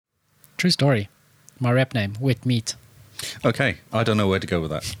True story. My rap name, Wet Meat. Okay, I don't know where to go with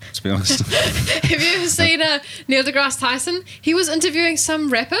that, to be honest. Have you ever seen Neil deGrasse Tyson? He was interviewing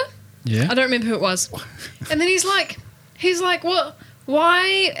some rapper. Yeah. I don't remember who it was. And then he's like, what?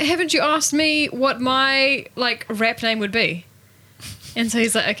 Why haven't you asked me what my rap name would be? And so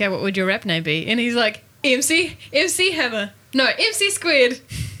he's like, okay, what would your rap name be? And he's like, MC Hammer. No, MC Squared.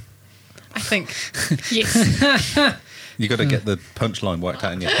 I think. Yes. You got to get the punchline worked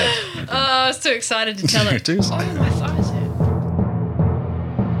out in your head. Oh, I was too excited to tell it. Too Oh, my thighs hurt.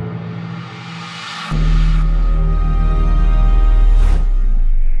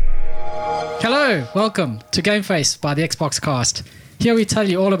 Hello, welcome to GameFace by the Xbox Cast. Here we tell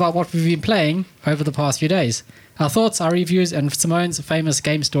you all about what we've been playing over the past few days. Our thoughts, our reviews, and Simone's famous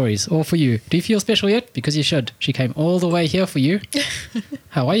game stories, all for you. Do you feel special yet? Because you should. She came all the way here for you.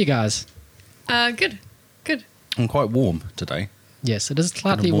 How are you guys? Good. I'm quite warm today. Yes, it is Been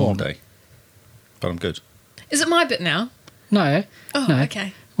slightly a warm. day, but I'm good. Is it my bit now? No. Oh, no.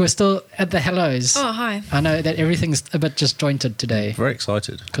 okay. We're still at the hellos. Oh, hi. I know that everything's a bit disjointed today Very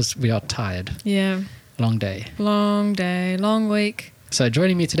excited. because we are tired. Yeah. Long day. Long day, long week. So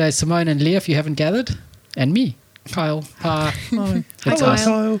joining me today is Simone and Leah, if you haven't gathered, and me, Kyle. Hi. It's us.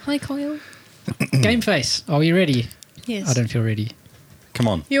 Hi, Kyle. GameFace, are we ready? Yes. I don't feel ready. Come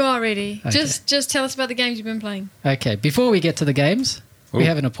on. You are ready. Okay. Just tell us about the games you've been playing. Okay, before we get to the games, we Ooh.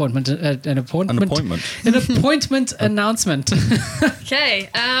 have an appointment An appointment announcement. Okay.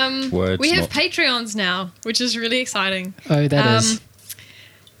 Words we have not- Patreons now, which is really exciting. Oh, that is.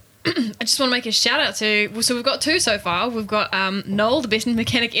 I just want to make a shout out to. So we've got two so far. We've got Noel, the best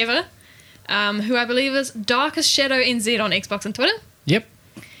mechanic ever, who I believe is Darkest Shadow NZ on Xbox and Twitter, Yep.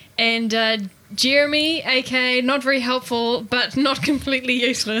 and Jeremy, aka not very helpful but not completely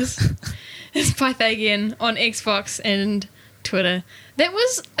useless, is Pythagorean on Xbox and Twitter.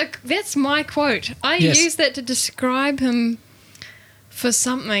 That's my quote. I Yes. used that to describe him for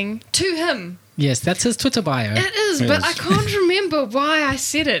something to him. Yes, that's his Twitter bio. It is, but I Yes. can't remember why I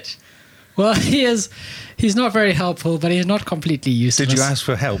said it. Well, he's not very helpful, but he's not completely useless. Did you ask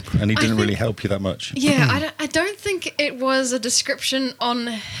for help and he didn't think- really help you that much? Yeah, I don't think it was a description on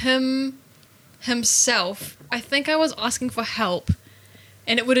himself. I think I was asking for help,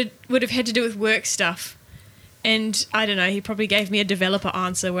 and it would have had to do with work stuff. And I don't know, he probably gave me a developer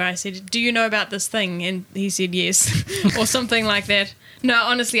answer where I said, "Do you know about this thing?" And he said yes, or something like that. No,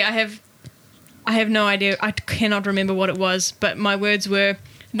 honestly, I have no idea. I cannot remember what it was, but my words were,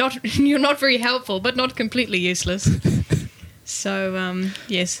 "You're not very helpful, but not completely useless." So,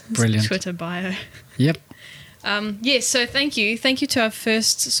 yes, it's Brilliant. Twitter bio. Yep. Yes, so thank you to our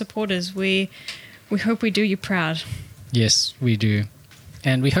first supporters. We hope we do you proud. Yes, we do.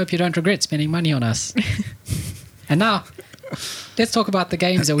 And we hope you don't regret spending money on us. And now, let's talk about the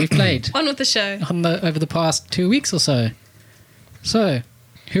games that we've played On with the show. over the past 2 weeks or so. So,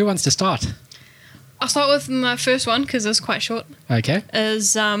 who wants to start? I'll start with my first one because it's quite short. Okay.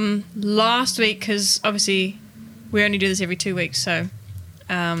 Is last week, because obviously we only do this every 2 weeks, so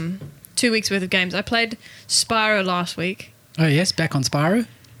 2 weeks worth of games. I played Spyro last week. Oh, yes, back on Spyro.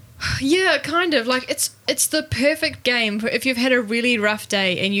 Yeah, kind of. Like it's the perfect game for if you've had a really rough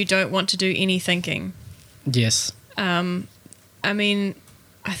day and you don't want to do any thinking. Yes. I mean,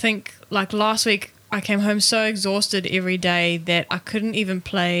 I think like last week I came home so exhausted every day that I couldn't even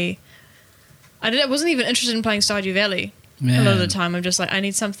play. I wasn't even interested in playing Stardew Valley. A lot of the time I'm just like, I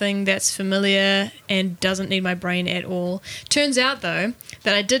need something that's familiar and doesn't need my brain at all. Turns out though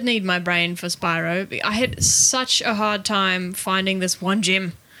that I did need my brain for Spyro. I had such a hard time finding this one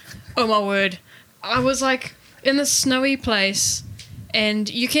gem. Oh my word. I was like in this snowy place,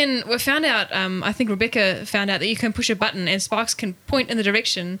 and we found out, I think Rebecca found out that you can push a button and sparks can point in the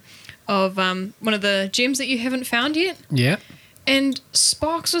direction of one of the gems that you haven't found yet. Yeah. And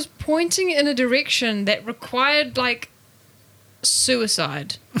Sparks was pointing in a direction that required like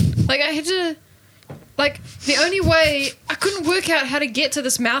suicide. Like I had to, like the only way, I couldn't work out how to get to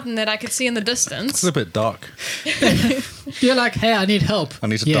this mountain that I could see in the distance. It's a bit dark. You're like, hey, I need help. I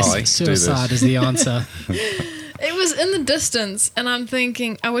need to yes, die to do suicide this. is the answer. It was in the distance, and I'm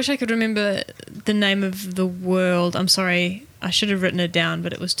thinking, I wish I could remember the name of the world. I'm sorry, I should have written it down,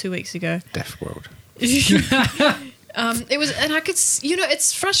 but it was 2 weeks ago. Death World. It was, and I could,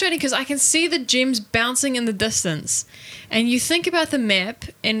 it's frustrating because I can see the gems bouncing in the distance, and you think about the map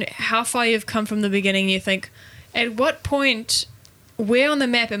and how far you've come from the beginning. And you think, at what point, where on the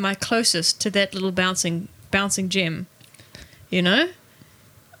map am I closest to that little bouncing gem? You know?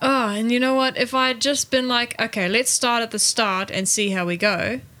 Oh, and you know what? If I had just been like, okay, let's start at the start and see how we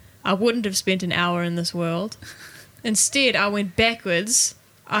go, I wouldn't have spent an hour in this world. Instead, I went backwards.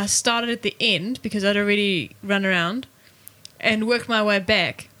 I started at the end because I'd already run around and worked my way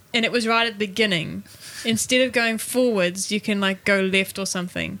back. And it was right at the beginning. Instead of going forwards, you can like go left or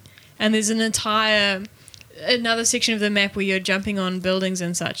something. And there's another section of the map where you're jumping on buildings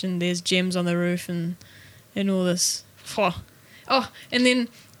and such, and there's gems on the roof and all this. Oh, and then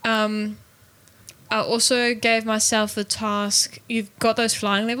I also gave myself the task. You've got those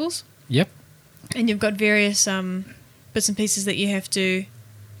flying levels. Yep. And you've got various bits and pieces that you have to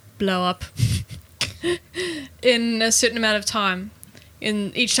blow up in a certain amount of time.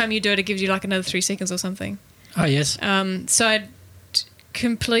 And each time you do it, it gives you like another 3 seconds or something. Oh, yes. So I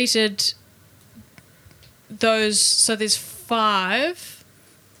completed those. So there's 5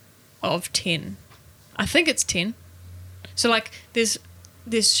 of 10. I think it's 10. So like there's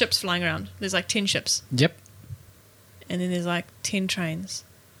ships flying around. There's like 10 ships. Yep. And then there's like 10 trains.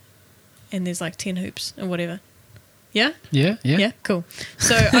 And there's like 10 hoops or whatever. Yeah? Yeah. Yeah, cool.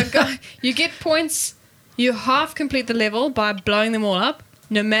 So you get points. You half complete the level by blowing them all up,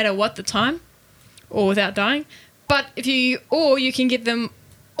 no matter what the time, or without dying. But you can get them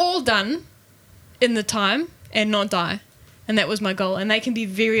all done in the time and not die. And that was my goal. And they can be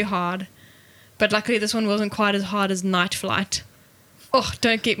very hard. But luckily this one wasn't quite as hard as Night Flight. Oh,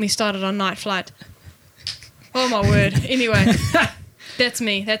 don't get me started on Night Flight. Oh my word. Anyway, that's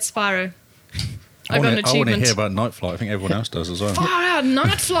me. That's Spyro. I got an achievement. I want to hear about Night Flight. I think everyone else does as well. Far out,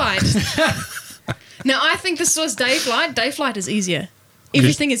 Night Flight. Now, I think this was Day Flight. Day Flight is easier.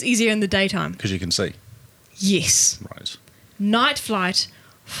 Everything is easier in the daytime. Because you can see. Yes. Right. Night Flight.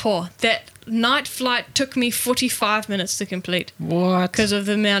 That Night Flight took me 45 minutes to complete. What? Because of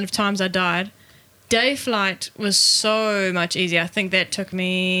the amount of times I died. Day Flight was so much easier. I think that took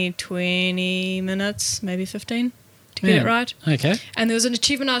me 20 minutes, maybe 15 to get it right. Okay. And there was an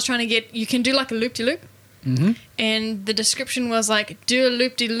achievement I was trying to get. You can do like a loop-de-loop. Mm-hmm. And the description was like, do a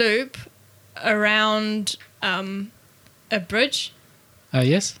loop-de-loop around a bridge. Oh,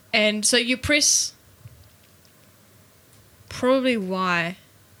 yes. And so you press probably Y,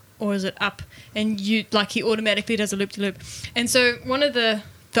 or is it up? And he automatically does a loop-de-loop. And so one of the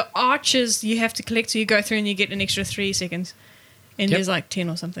arches you have to collect, so you go through and you get an extra 3 seconds. And there's like 10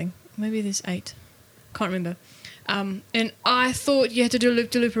 or something. Maybe there's 8. Can't remember. And I thought you had to do a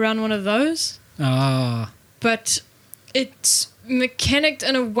loop-de-loop around one of those. Ah. But it's mechanicked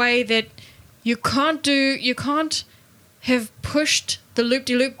in a way that you can't have pushed the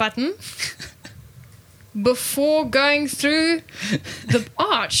loop-de-loop button before going through the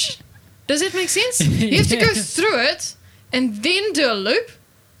arch. Does that make sense? You have to go through it and then do a loop.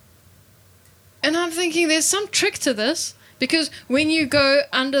 And I'm thinking there's some trick to this, because when you go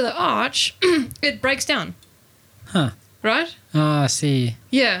under the arch, it breaks down. Huh. Right? Ah, I see.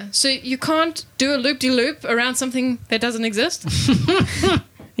 Yeah, so you can't do a loop-de-loop around something that doesn't exist.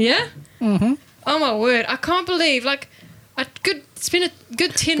 Yeah? Mm-hmm. Oh my word, I can't believe, like, I could spend a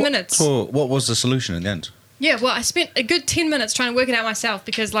good 10 minutes. So what was the solution in the end? Yeah, well, I spent a good 10 minutes trying to work it out myself,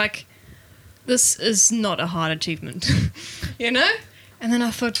 because, like, this is not a hard achievement. You know? And then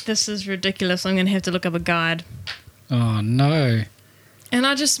I thought, this is ridiculous, I'm going to have to look up a guide. Oh, no. And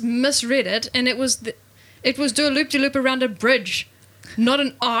I just misread it, and it was do a loop-de-loop around a bridge, not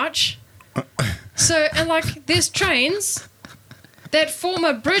an arch. So, and like, there's trains that form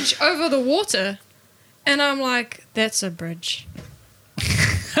a bridge over the water. And I'm like, that's a bridge.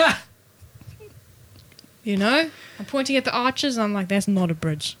 You know? I'm pointing at the arches, and I'm like, that's not a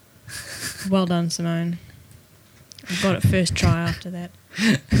bridge. Well done, Simone. I got it first try after that.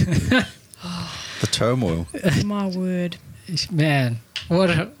 The turmoil. My word. Man, what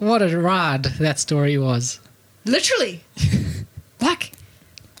a ride that story was. Literally. Like,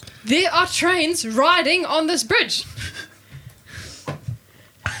 there are trains riding on this bridge.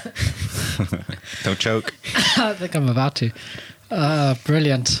 Don't choke. I think I'm about to.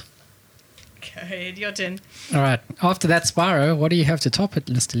 Brilliant. Okay, your turn. All right. After that, Spyro, what do you have to top it,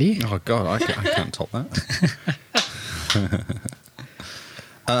 Mr. Lee? Oh, God, I can't top that.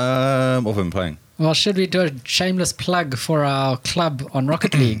 What have I been playing? Well, should we do a shameless plug for our club on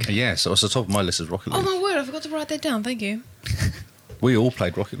Rocket League? Yes, at the top of my list is Rocket Oh League. my word, I forgot to write that down. Thank you. We all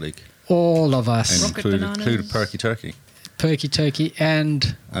played Rocket League. All of us. And Rocket included Perky Turkey. Perky Turkey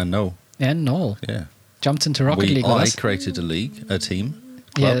and No. Noel Yeah. jumped into Rocket League with I us. created a team.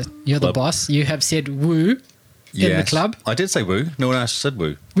 Yeah, Club. you're the Club. boss. You have said woo in the club. I did say woo. No one else said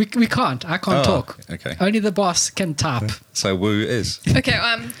woo. We can't. I can't talk. Okay. Only the boss can type. So woo it is. Okay,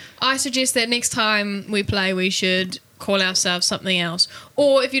 I suggest that next time we play, we should call ourselves something else.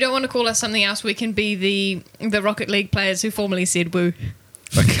 Or if you don't want to call us something else, we can be the Rocket League players who formerly said woo.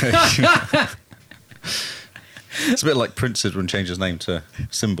 Okay. It's a bit like Prince did when he changed his name to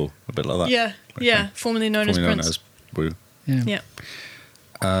Symbol. A bit like that. Yeah, yeah. Formerly known as Prince. Woo. Yeah.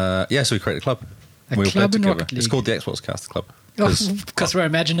 Yeah, so we created a club. A We all club played in together. Rocket It's League. called the Xbox Cast Club. Because we're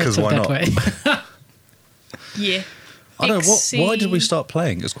imaginative 'cause why that not? way. Yeah. I don't know, why did we start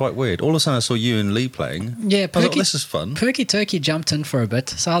playing? It's quite weird. All of a sudden I saw you and Lee playing. Yeah, I thought, this is fun. Perky Turkey jumped in for a bit.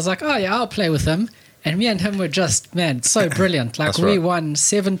 So I was like, oh, yeah, I'll play with him. And me and him were just, man, so brilliant. Like, That's we right. won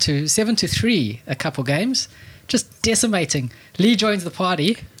 7-3 a couple games. Just decimating. Lee joins the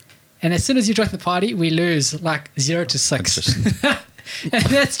party. And as soon as you join the party, we lose like 0-6. And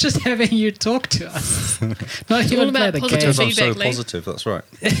that's just having you talk to us. Not all even play about the positive game. Because I'm so feedback, Lee. positive, that's right.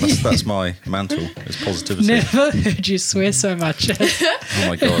 That's my mantle, is positivity. Never heard you swear so much as Oh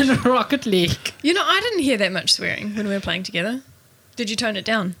my in god. Rocket League. You know, I didn't hear that much swearing when we were playing together. Did you tone it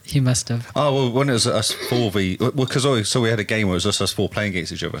down? You must have. Oh, well, when it was us 4v... Well, because so we had a game where it was just us 4 playing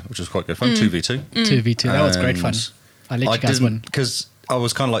against each other, which was quite good fun. 2v2. 2v2. That was great fun. And I let you guys win. Because I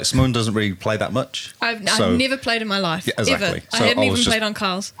was kind of like, Simone doesn't really play that much. I've so never played in my life. Yeah, exactly. Ever. So I hadn't I even was just- played on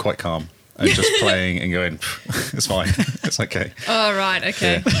Carl's. quite calm and just playing and going, it's fine. It's okay. Oh, right.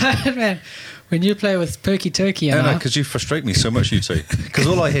 Okay. Man, when you play with Perky Turkey and No, I, because you frustrate me so much, you two. Because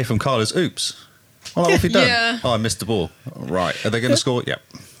all I hear from Carl is, oops. Well, what have you done? Yeah. Oh, I missed the ball. Right. Are they going to score? Yep.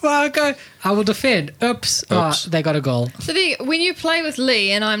 well, I will defend. Oops. Oops. They got a goal. So when you play with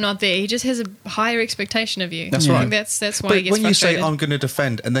Lee and I'm not there, he just has a higher expectation of you. That's I right. think that's why But he gets when you say, frustrated. I'm going to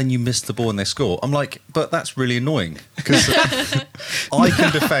defend, and then you miss the ball and they score, I'm like, but that's really annoying. Because I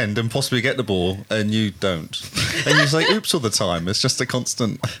can defend and possibly get the ball, and you don't. And you say, oops, all the time. It's just a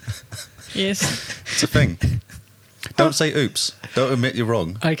constant... Yes. It's a thing. Don't say oops. Don't admit you're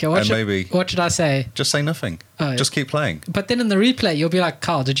wrong. Okay, and maybe what should I say? just say nothing. Oh, yeah. Just keep playing. But then in the replay, you'll be like,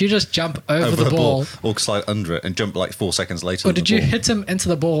 Carl, did you just jump over the ball? Or slide under it and jump like 4 seconds later. Or than did the you ball. hit him into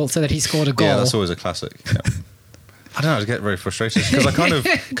the ball so that he scored a goal? Yeah, that's always a classic. Yeah. I don't know. I get very frustrated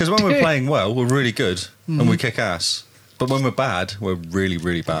because when we're playing well, we're really good and we kick ass. But when we're bad, we're really,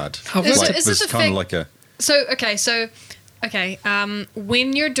 really bad. Is it- Like, is there's this a kind thing- of like a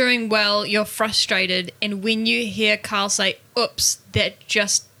when you're doing well, you're frustrated, and when you hear Carl say "oops," that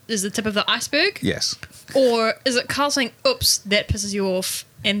just is the tip of the iceberg. yes. Or is it Carl saying "oops" that pisses you off,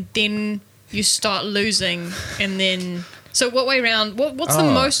 and then you start losing, and then so what way round? What's the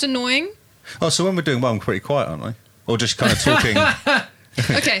Oh. most annoying? Oh, so when we're doing well, I'm pretty quiet, aren't I? Or just kind of talking?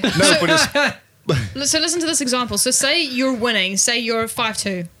 Okay, No, but it's so listen to this example. So say you're winning, say you're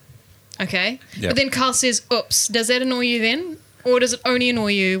 5-2, okay? Yeah. But then Carl says "oops." Does that annoy you then? Or does it only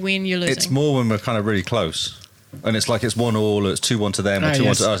annoy you when you're losing? It's more when we're kind of really close. And it's like it's 1-1, or it's 2-1 to them, or 2-1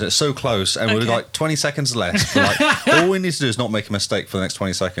 yes. to us. It's so close, and we're Okay. like 20 seconds left. We're like, all we need to do is not make a mistake for the next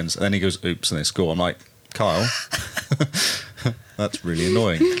 20 seconds. And then he goes, oops, and they score. I'm like, Kyle, that's really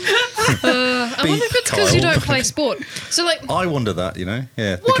annoying. I wonder if it's because you Kyle. don't play sport. So like, I wonder that, you know?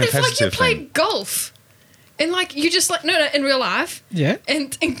 Yeah, the what if like you competitive played thing. golf and like you just like no in real life Yeah.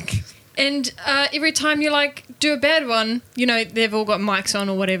 and every time you like do a bad one, you know they've all got mics on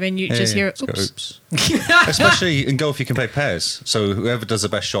or whatever, and you just hear just go, oops. Especially in golf, you can play pairs. So whoever does the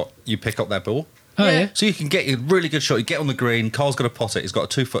best shot, you pick up their ball. Oh, Yeah. yeah. So you can get a really good shot. You get on the green. Carl's got to pot it. He's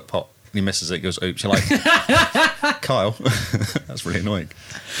got a 2-foot pot. And he misses it. He goes, oops. You're like, Kyle, that's really annoying.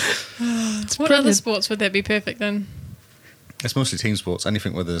 What other sports would that be perfect then? It's mostly team sports.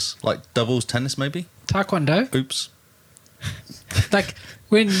 Anything where there's like doubles, tennis, maybe. Taekwondo. Oops. Like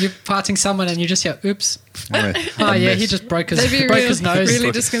when you're parting someone and you just hear, oops. Oh, A yeah, miss. he just broke his, That'd be broke his nose.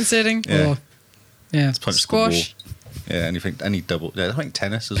 really disconcerting. Yeah. Or, yeah. Punch Squash. the ball. Yeah, anything, any double. Yeah, I think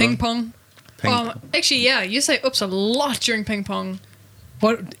tennis as Ping well. pong. Ping. Actually, yeah, you say oops a lot during ping pong.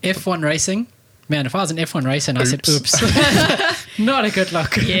 What, F1 racing? Man, if I was an F1 racer and I said, Oops. oops. Not a good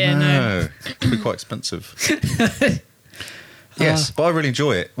look. Yeah, no. It could be quite expensive. Yes, but I really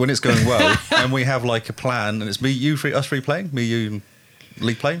enjoy it when it's going well and we have like a plan and it's me, you, three, us three playing, me, you, and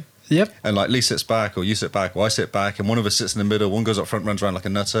Lee playing. Yep. And like Lee sits back or you sit back or I sit back and one of us sits in the middle, one goes up front, runs around like a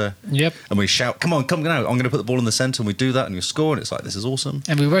nutter. Yep. And we shout, come on, come now, I'm going to put the ball in the centre and we do that and you score and it's like, this is awesome.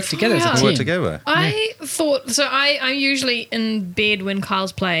 And we work together as Yeah. a We team. work together. I thought so. I'm usually in bed when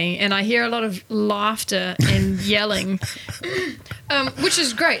Kyle's playing, and I hear a lot of laughter and yelling, which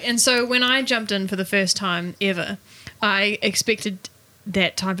is great. And so when I jumped in for the first time ever, I expected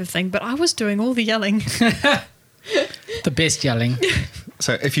that type of thing, but I was doing all the yelling. The best yelling.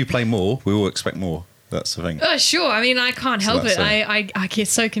 So if you play more, we will expect more. That's the thing. Oh, sure. I mean, I can't help that's it. I get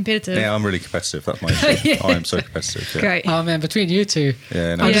so competitive. Yeah, I'm really competitive. That's my issue. Yeah. I am so competitive. Yeah. Great. Oh, man, between you two.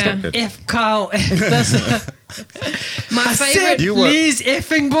 Yeah, no, I'm it's Yeah. not good. F Carl. That's My I said favorite. You were- Lee's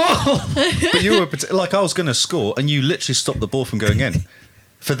effing ball. But you were like, I was going to score, and you literally stopped the ball from going in.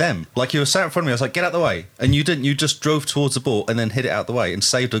 for them. Like, you were sat in front of me, I was like, get out the way. And you didn't. You just drove towards the ball and then hit it out the way and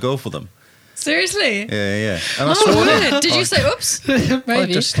saved a goal for them. Seriously? Yeah. And I Oh, swore at him. good. Did you say oops?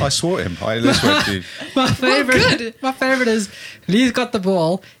 Maybe. I swore at him. I swore at you. My favorite is Lee's got the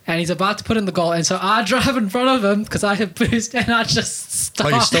ball and he's about to put in the goal, and so I drive in front of him because I have boost and I just stop. Oh,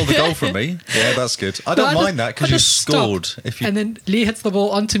 you stole the goal from me? Yeah, that's good. I don't mind that because you scored. If you And then Lee hits the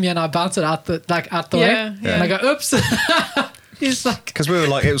ball onto me and I bounce it out the way. Yeah. And I go, oops. He's like, because we were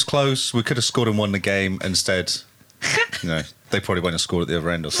like, it was close. We could have scored and won the game. Instead, they probably went and scored at the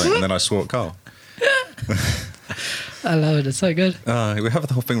other end or something. And then I swore at Carl. I love it. It's so good. We have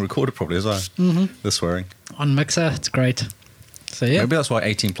the whole thing recorded probably as well. Mm-hmm. The swearing. On Mixer, it's great. So yeah. Maybe that's why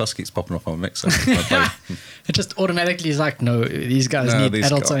 18 plus keeps popping up on Mixer. It just automatically is like, no, these guys need these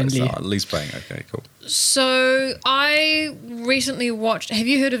adults guys only. are at least playing. Okay, cool. So I recently watched. Have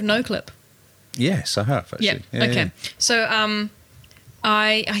you heard of No Clip? Yes, I have actually. Yeah. Okay. So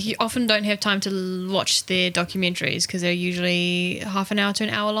I often don't have time to watch their documentaries because they're usually half an hour to an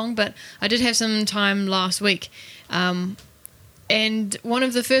hour long. But I did have some time last week, and one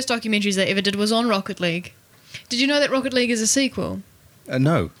of the first documentaries they ever did was on Rocket League. Did you know that Rocket League is a sequel?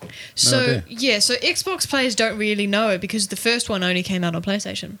 No. So so Xbox players don't really know it because the first one only came out on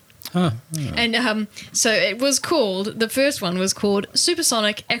PlayStation. Huh. And so it was called, the first one was called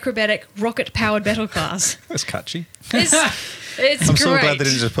Supersonic Acrobatic Rocket Powered Battle Class. That's catchy. It's I'm great. so glad they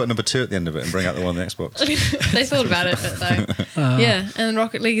didn't just put number 2 at the end of it and bring out the one on the Xbox. They thought about it, but though. Yeah, and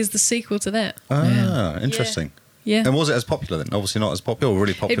Rocket League is the sequel to that. Interesting. Yeah. And was it as popular then? Obviously not as popular, or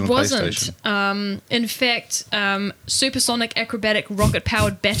really popular It on wasn't. PlayStation. In fact, Supersonic Acrobatic Rocket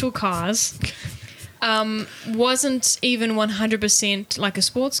Powered Battle Cars wasn't even 100% like a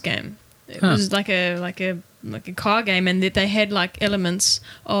sports game. It was like a car game, and that they had like elements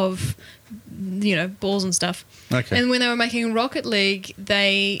of balls and stuff. Okay. And when they were making Rocket League,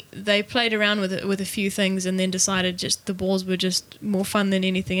 they played around with it with a few things, and then decided just the balls were just more fun than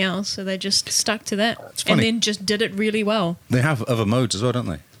anything else, so they just stuck to that, It's funny. and then just did it really well. They have other modes as well, don't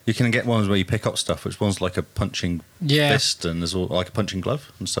they? You can get ones where you pick up stuff, which one's like a punching fist, and there's all, like a punching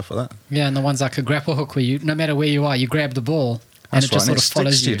glove and stuff like that. Yeah, and the one's like a grapple hook where you, no matter where you are, you grab the ball and That's it just right, sort of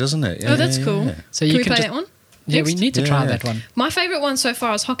follows sticks to you. doesn't it? Oh, that's cool. So Can you we can play just, that one? Yeah, we next? need to try Yeah. that one. My favourite one so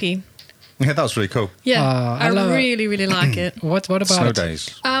far is hockey. Yeah, that was really cool. Yeah, I I love it. really, really like it. What about Snow it?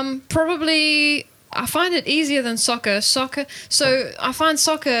 days. Probably, I find it easier than soccer. So I find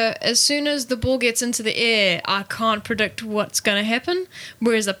soccer, as soon as the ball gets into the air, I can't predict what's going to happen.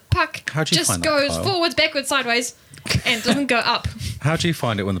 Whereas a puck How do you just find that, goes Kyle? forwards, backwards, sideways, and doesn't go up. How do you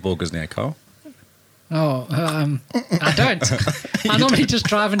find it when the ball goes near, Carl? Oh, I don't. I normally just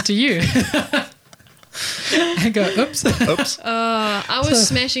drive into you. And go, oops. Oops. I was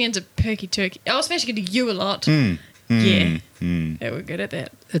smashing into Perky Turkey. I was smashing into you a lot. Yeah, we're good at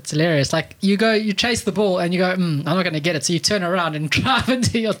that. It's hilarious. Like you chase the ball and you go, I'm not going to get it. So you turn around and drive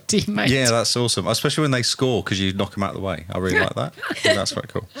into your teammate. Yeah, that's awesome. Especially when they score because you knock them out of the way. I really like that. I think that's quite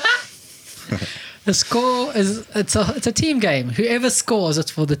cool. The score is it's a team game. Whoever scores,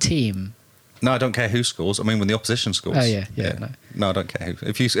 it's for the team. No, I don't care who scores. I mean, when the opposition scores. Oh, yeah. No, I don't care who.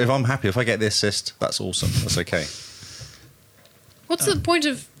 If I'm happy, if I get the assist, that's awesome. That's okay. What's the point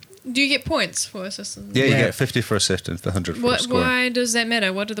of? Do you get points for assists? Yeah, you get 50 for assist and 100 for scoring. Why does that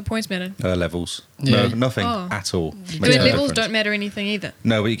matter? What do the points matter? Levels. Yeah. No, nothing Oh. at all. I Makes mean, no levels difference. don't matter anything either.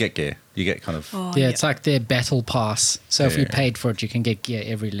 No, but you get gear. You get kind of. Oh, Yeah, it's like their battle pass. So if we Yeah. paid for it, you can get gear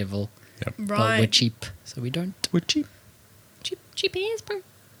every level. Yep. But we're right. cheap, so we don't. We're cheap. Cheap ass, bro.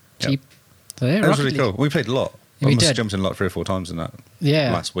 Cheap. So yeah, That was Rocket really League. cool. We played a lot. We I must did. have jumped in like 3 or 4 times in that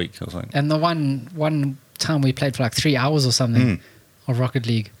Yeah. last week or something. And the one time we played for like 3 hours or something of Rocket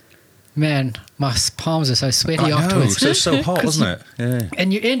League. Man, my palms are so sweaty I know, afterwards. so it's so hot, wasn't it? Yeah.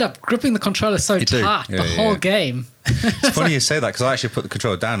 And you end up gripping the controller so You do. tight Yeah, the yeah, whole yeah. game. It's funny you say that because I actually put the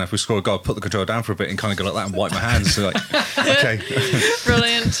controller down. If we score a goal, I put the controller down for a bit and kind of go like that and wipe my hands. So like, okay.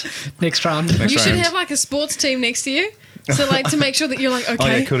 Brilliant. Next round. Next You should round. have like a sports team next to you. So like to make sure that you're like, Oh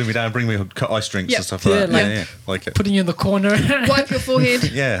okay, yeah, cooling me down, bring me ice drinks Yep. and stuff like Yeah, that. like- yeah, like it. Putting you in the corner. wipe your forehead.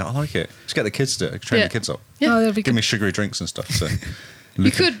 Yeah, I like it. Just get the kids to do it. Train Yeah. the kids up. Oh, that'd be Give good. me sugary drinks and stuff. So You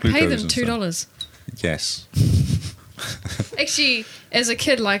could pay glucose them and $2. stuff. Yes. Actually, as a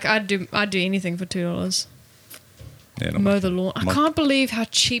kid, like I'd do anything for $2. Yeah, not Mow much. the lawn. I My- can't believe how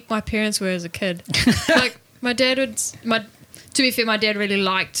cheap my parents were as a kid. Like my dad would. To be fair, my dad really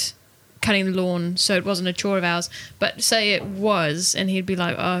liked cutting the lawn, so it wasn't a chore of ours. But say it was, and he'd be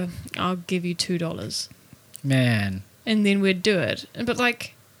like, "Oh, I'll give you $2," Man. and then we'd do it. But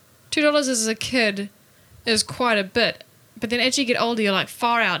like, $2 as a kid is quite a bit. But then as you get older, you're like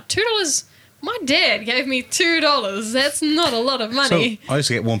far out. $2 My dad gave me $2. That's not a lot of money. So I used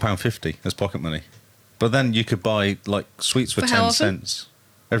to get £1.50 as pocket money, but then you could buy like sweets for For 10 how often? cents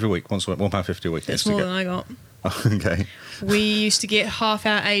every week. Once £1.50 a week. That's you used more to than I got. get. Oh, okay, We used to get half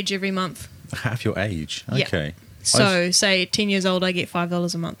our age every month. half your age. Yeah. Okay, So, say 10 years old, I get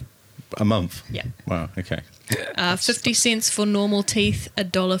 $5 a month. a month. Yeah. Wow. Okay. 50 cents for normal teeth,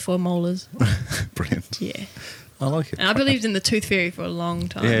 $1 for molars. Brilliant. Yeah. I like it. And I believed in the tooth fairy for a long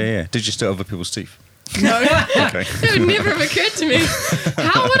time. Yeah. Did you steal other people's teeth? No, Okay. that would never have occurred to me.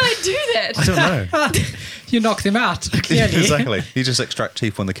 How would I do that? I don't know. You knock them out, clearly. Exactly. You just extract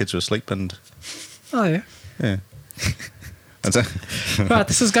teeth when the kids are asleep, and Oh, yeah. yeah. And so, Right,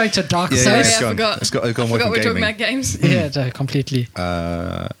 this is going to dark yeah, Sorry, it's I gone. forgot. It's gone I away forgot from we're talking gaming. about games. Yeah, completely.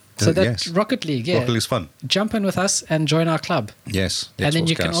 So that yes. Rocket League, yeah. Rocket League's fun. Jump in with us and join our club. Yes. And then Xbox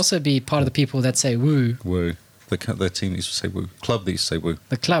you can Cast. also be part of the people that say woo, Woo. The team used to say woo. Club used to say woo.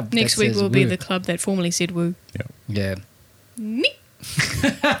 the club. Next that week says will be woo. the club that formerly said woo. Yeah. Yeah. Nee.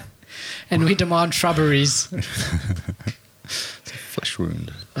 And we demand shrubberies. Flesh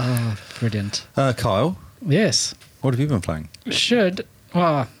wound. Oh, brilliant. Kyle, Yes. what have you been playing?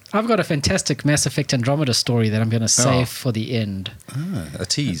 Well, I've got a fantastic Mass Effect Andromeda story that I'm going to save Oh. for the end. A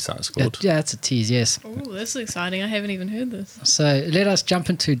tease, that's called. Yeah, it's a tease, yes. Oh, this is exciting. I haven't even heard this. So let us jump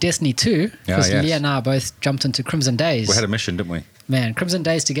into Destiny 2, because yes. Leah and I both jumped into Crimson Days. We had a mission, didn't we? Man, Crimson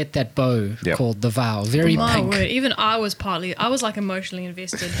Days to get that bow Yep. called the Vow. Very My pink. word. Even I was like emotionally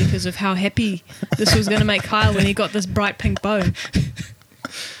invested because of how happy this was going to make Kyle when he got this bright pink bow.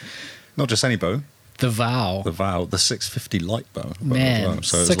 Not just any bow. The Vow. The Vow, the 650 light bow. Man,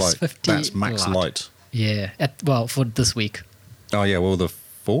 So it's like, 650 that's max light. light. Yeah. Well, for this week. Oh, yeah, well, the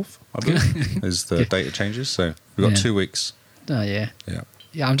 4th, I believe, is the date it changes. So we've got Yeah. 2 weeks. Oh, yeah. Yeah.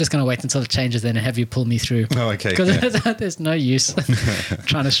 Yeah, I'm just going to wait until it changes then and have you pull me through. Oh, okay. Because Yeah. there's no use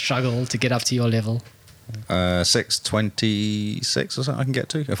trying to struggle to get up to your level. 626 or something I can get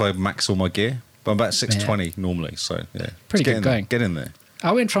to if I max all my gear. But I'm about 620 normally, so yeah. Pretty Just good going. Get in there.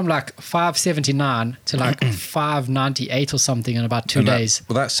 I went from like 579 to like 598 or something in about 2 And that- days.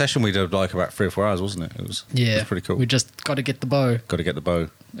 Well, that session we did like about 3 or 4 hours, wasn't it? It was pretty cool. We just got to get the bow Got to get the bow.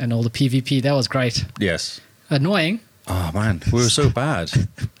 and all the PvP. That was great. Yes. Annoying. Oh man, we were so bad.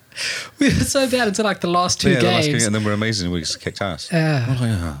 We were so bad until like the last two The last games. game, and then we're amazing. We just kicked ass. Takes But a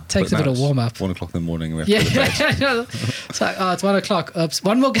bit now of it's warm up. 1 o'clock in the morning. And we have Yeah, to go to bed. it's like, oh, it's 1 o'clock. Oops,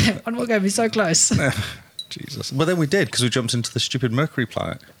 one more game. We're so close. Jesus. Well, then we did because we jumped into the stupid Mercury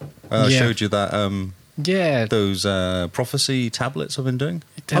planet. I Yeah. showed you that Yeah, those prophecy tablets I've been doing.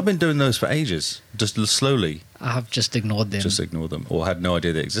 I've been doing those for ages, just slowly. I've just ignored them. Just ignore them, or had no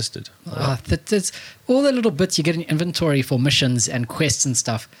idea they existed. There's all the little bits you get in inventory for missions and quests and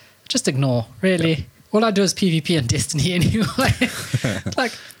stuff. Just ignore, really. All I do is PvP and Destiny anyway.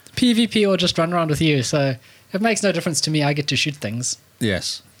 Like PvP or just run around with you. So it makes no difference to me. I get to shoot things.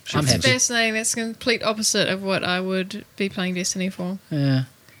 Yes. I'm happy. Fascinating. That's the complete opposite of what I would be playing Destiny for. Yeah.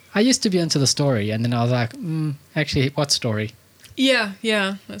 I used to be into the story, and then I was like, actually, what story? Yeah,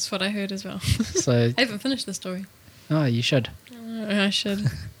 that's what I heard as well. So, I haven't finished the story. oh, you should. I should.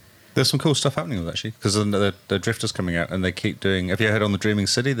 There's some cool stuff happening with it, actually, because the Drifters coming out, and they keep doing. Have you heard on the Dreaming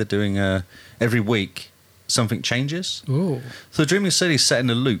City? They're doing every week something changes. Ooh. So the Dreaming City is set in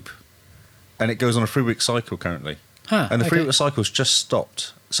a loop, and it goes on a 3-week cycle currently. Huh, And the okay. 3-week cycle's just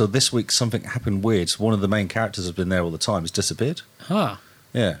stopped. So this week something happened weird. So one of the main characters has been there all the time. Has disappeared. Huh.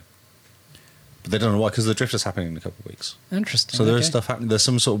 Yeah. But they don't know why, because the Drifters happening in a couple of weeks. Interesting. So there is okay. stuff happening. There's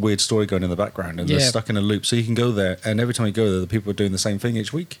some sort of weird story going in the background, and Yeah. they're stuck in a loop. So you can go there, and every time you go there, the people are doing the same thing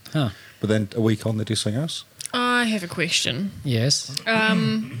each week. Huh. But then a week on, they do something else. I have a question. Yes.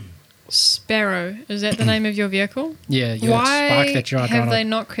 Sparrow, is that the name of your vehicle? Yeah, your Why Spark that you're out have on. they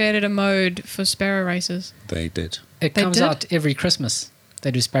not created a mode for Sparrow races? They did. It They comes did? out every Christmas.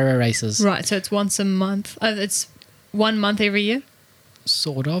 They do Sparrow races. Right, so it's once a month. It's 1 month every year?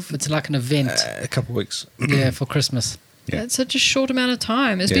 Sort of. It's like an event. A couple of weeks. Yeah, for Christmas. Yeah. That's such a short amount of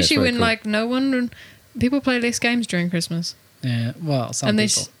time, it's especially very when cool. like no one people play less games during Christmas Yeah, well, some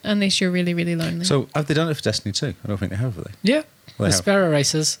people. unless you're really really lonely. So have they done it for Destiny 2? I don't think they have they? Yeah, They the have. Sparrow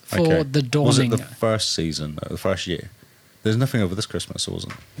races for Okay. the dawning. Was it the first season, the first year? There's nothing over this Christmas,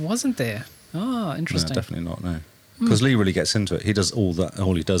 wasn't? Wasn't there? Oh, interesting. No, definitely not. No, because Lee really gets into it. He does all that.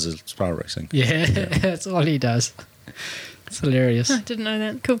 All he does is sparrow racing. Yeah, that's all he does. It's hilarious. I didn't know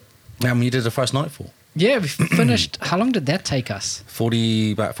that. Cool. You did the first Nightfall. Yeah, we finished. How long did that take us?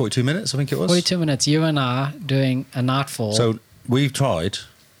 About 42 minutes, I think it was. 42 minutes, you and I doing a nightfall. So we've tried,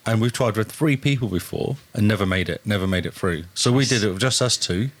 and we've tried with 3 people before, and never made it through. So we did it with just us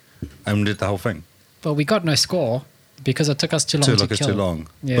 2, and did the whole thing. but we got no score. because it took us too long to Took us kill. too long.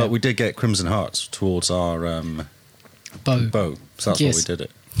 Yeah. But we did get Crimson Hearts towards our bow. So that's Yes. why we did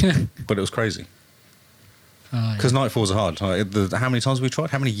it. But it was crazy. Oh, Because Nightfalls are hard. How many times have we tried?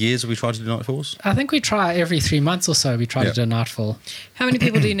 How many years have we tried to do Nightfalls? I think we try every 3 months or so. We try to do a Nightfall. How many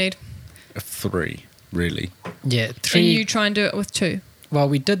people do you need? 3, really. Yeah, 3. And you try and do it with 2. Well,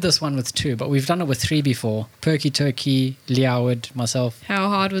 we did this one with 2, but we've done it with 3 before. Perky Turkey, Liawood, myself. How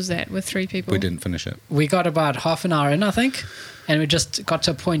hard was that with 3 people? We didn't finish it. We got about half an hour in, I think, and we just got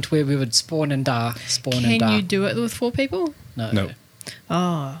to a point where we would spawn and die, and die. Can you do it with 4 people? No.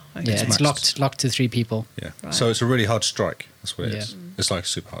 Oh, okay. Yeah, it's maxed. locked to 3 people. Yeah. Right. So it's a really hard strike. That's what it Yeah. is. It's like a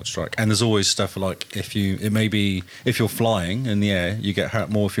super hard strike. And there's always stuff like if you're flying in the air, you get hurt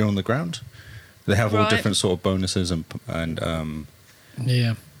more if you're on the ground. They have all Right. different sort of bonuses and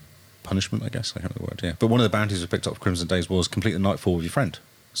Yeah. punishment, I guess. I can't know the word. Yeah. But one of the bounties we picked up for Crimson Days was complete the Nightfall with your friend.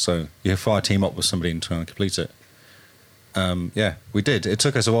 So you fire team up with somebody and try and complete it. Yeah, we did. It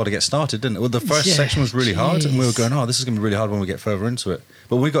took us a while to get started, didn't it? Well, the first Yeah, section was really hard, and we were jeez. going, "Oh, this is going to be really hard when we get further into it."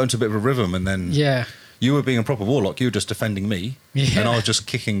 But we got into a bit of a rhythm, and then Yeah. you were being a proper warlock. You were just defending me, Yeah. and I was just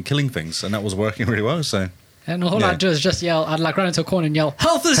killing things, and that was working really well. So And all Yeah. I'd do is just yell. I'd like run into a corner and yell,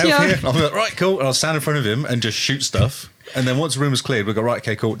 "Health is help here!" here. I'm like, right, cool. And I'll stand in front of him and just shoot stuff. And then once the room was cleared, we go, right,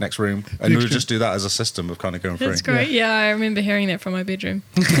 okay, cool, next room. And we would just do that as a system of kind of going through. That's great. Yeah. I remember hearing that from my bedroom.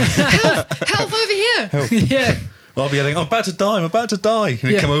 Help over here! Yeah. I'll be yelling, I'm about to die, I'm about to die. And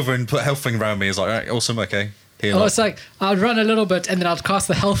he'd Yeah. come over and put a health thing around me. He's like, all right, awesome, okay. Heal Oh, up. it's like I'd run a little bit and then I'd cast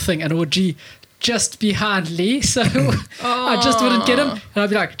the health thing and it would be just behind Lee, so I just wouldn't get him. And I'd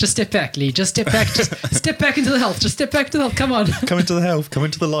be like, just step back, Lee, just step back, just step back into the health, just step back to the health, come on. Come into the health, come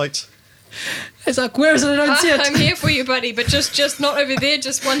into the light. It's like, where is it? I don't see I'm it. here for you, buddy, but just not over there,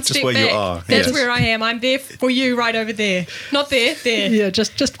 just one step where you back. are, That's yes. where I am. I'm there for you right over there. Not there, there. Yeah,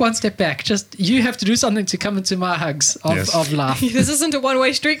 just one step back. Just you have to do something to come into my hugs of, Yes. of life. This isn't a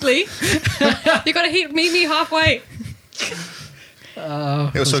one-way street, Lee. You got to meet me halfway.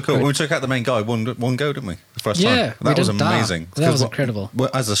 It was so cool. great. When we took out the main guy, one go, didn't we? The first Yeah, time. we That was didn't die. amazing. That was 'Cause incredible.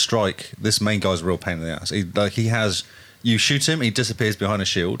 As a strike, this main guy's a real pain in the ass. He has, you shoot him, he disappears behind a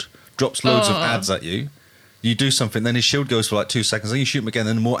shield, drops loads of ads at you. You do something, then his shield goes for like 2 seconds, then you shoot him again,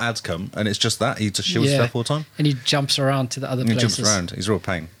 then more ads come, and it's just that. He just shields Yeah. stuff all the time. And he jumps around to the other And he places. jumps around. He's a real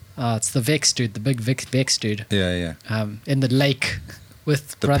pain. It's the Vex dude, the big Vex dude, Yeah. in the lake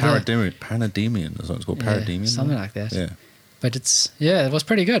with The brother. Parademian, is what it's called. Yeah, Parademian? something like that. Yeah. But it was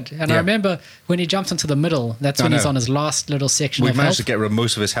pretty good. And I Yeah. remember when he jumps into the middle, that's I when he's know. on his last little section We of managed health. to get rid of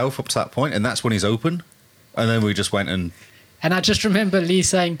most of his health up to that point, and that's when he's open. And then we just went and And I just remember Lee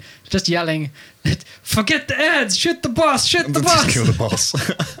saying, just yelling, "Forget the ads, shoot the boss, shoot the boss." kill the boss.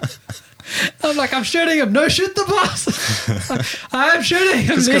 I'm like, I'm shooting him. No, shoot the boss. I am shooting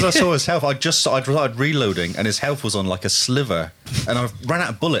him. It's Lee. because I saw his health. I'd started reloading, and his health was on like a sliver, and I ran out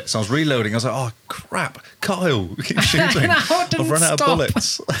of bullets. I was reloading. I was like, "Oh crap, Kyle, keep shooting! And I didn't I've run out stop. of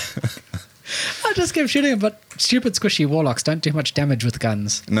bullets." I just kept shooting him, but stupid squishy warlocks don't do much damage with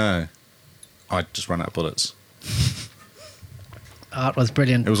guns. No, I just ran out of bullets. It was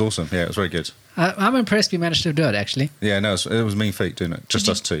brilliant. It was awesome. Yeah, it was very good. I'm impressed we managed to do it, actually. Yeah, no, it was a mean feat doing it. Just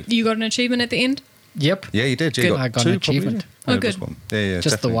us two. You got an achievement at the end? Yep. Yeah, you did. Yeah, Good. you got I got 2 an probably, achievement. yeah? Oh, No, just good. one. Yeah, Just the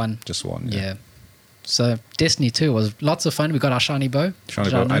definitely. one. Just the one. Yeah. So Destiny 2 was lots of fun. We got our shiny bow. Shiny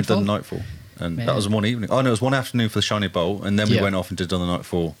Did our Bowl. I did Nightfall. Nightfall. And Man. that was one evening. Oh, no, it was one afternoon for the Shiny Bowl, and then we Yeah. went off and did on the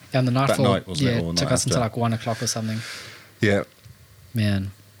Nightfall. And the Nightfall, night, wasn't it, or took night us until after? like 1 o'clock or something. Yeah,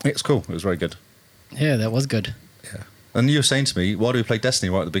 Man. it's cool. It was very good. Yeah, that was good. Yeah. And you were saying to me, why do we play Destiny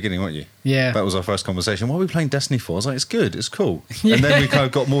right at the beginning, weren't you? Yeah. That was our first conversation. What are we playing Destiny for? I was like, it's good, it's cool. And then we kind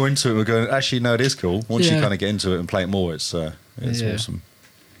of got more into it. We're going, actually, no, it is cool. Once you Yeah. kind of get into it and play it more, it's Yeah. awesome.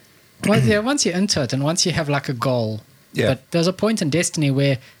 Well, yeah, once you're into it and once you have like a goal. Yeah. But there's a point in Destiny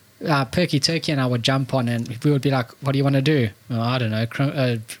where Perky Turkey and I would jump on and we would be like, what do you want to do? Oh, I don't know,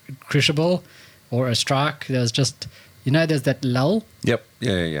 crucible or a strike. There's just, there's that lull. Yep.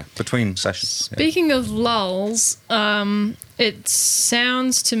 Yeah. Between sessions. Yeah. Speaking of lulls, it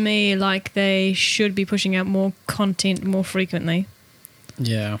sounds to me like they should be pushing out more content more frequently.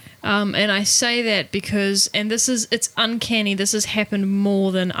 Yeah. And I say that because, and it's uncanny, this has happened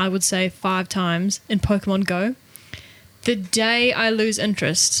more than I would say 5 times in Pokemon Go. The day I lose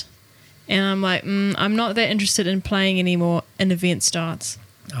interest and I'm like, I'm not that interested in playing anymore, an event starts.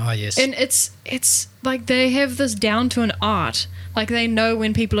 Oh, yes. And it's like they have this down to an art. Like they know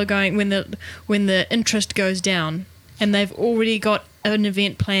when people are going, when the interest goes down, and they've already got an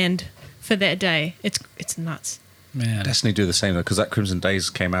event planned for that day. It's nuts. Man. Destiny do the same though, because that Crimson Days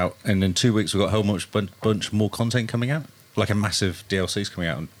came out, and in 2 weeks we got a whole bunch more content coming out. like a massive DLC's coming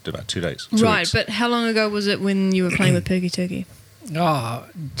out in about 2 days. 2 Right, weeks. but how long ago was it when you were playing with Perky Turkey? Oh,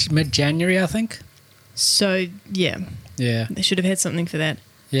 mid-January, I think. So, yeah, Yeah. they should have had something for that.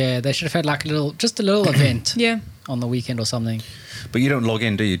 Yeah, they should have had like a little event Yeah. on the weekend or something. But you don't log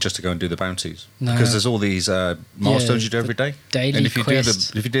in, do you, just to go and do the bounties? No. Because there's all these milestones you do every day. daily and if you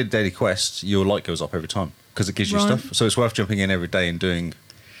quests. if you did daily quests, your light goes up every time because it gives you Right. stuff. So it's worth jumping in every day and doing.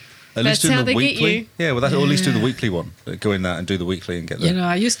 At That's least doing how the they get weekly. you. Yeah, well, or at least do the Yeah. weekly one. Go in that and do the weekly and get the. You know,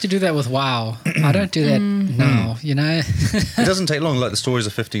 I used to do that with WoW. I don't do that now, you know. It doesn't take long. Like the stories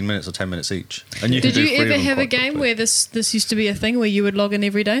are 15 minutes or 10 minutes each, and you Did can do you 3 of ever them have a quite game quickly. where this used to be a thing where you would log in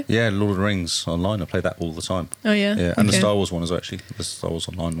every day? Yeah, Lord of the Rings online. I play that all the time. Oh, yeah? Yeah, and the Okay. Star Wars one as well. Actually, the Star Wars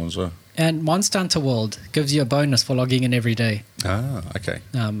online one as well. And Monster Hunter World gives you a bonus for logging in every day. Ah, okay.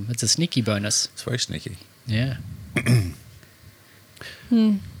 It's a sneaky bonus. It's very sneaky. Yeah.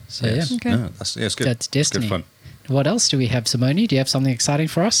 So Yes. yeah, Okay. No, it's good. that's It's Destiny. good fun. What else do we have, Simone? Do you have something exciting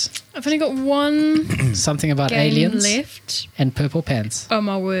for us? I've only got one Something about game aliens left. and purple pants. Oh,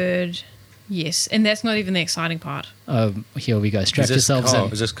 my word. Yes, and that's not even the exciting part. Here we go. Strap Is this yourselves Carl,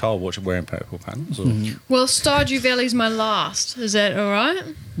 in. is this Carl watching wearing purple pants? Or? Well, Stardew Valley's my last. Is that all right?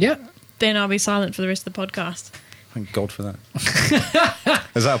 Yeah. Then I'll be silent for the rest of the podcast. Thank God for that.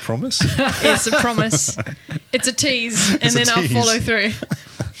 Is that a promise? It's a promise. It's a tease, and It's a then I'll tease. follow through.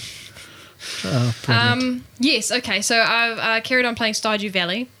 Oh, brilliant. Yes, okay, so I've carried on playing Stardew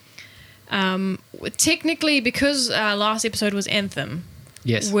Valley. Technically, because last episode was Anthem,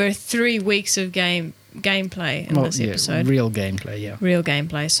 Yes. we're 3 weeks of gameplay in Well, this yeah, episode. real gameplay, yeah. Real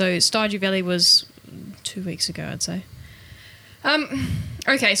gameplay. So Stardew Valley was 2 weeks ago, I'd say.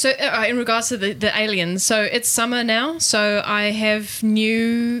 Okay, so in regards to the aliens, so it's summer now, so I have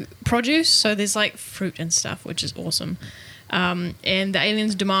new produce, so there's like fruit and stuff, which is awesome. And the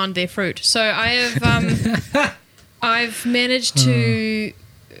aliens demand their fruit. So I have I've managed to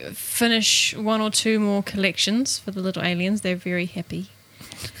finish 1 or 2 more collections for the little aliens. They're very happy.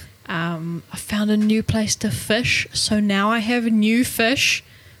 I found a new place to fish, so now I have new fish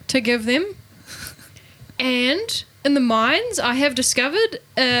to give them. And in the mines, I have discovered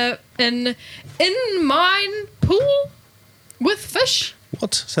an in-mine pool with fish.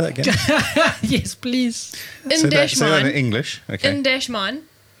 What? Say that again. Yes, please. In dash say that in mine. English. Okay. In dash mine.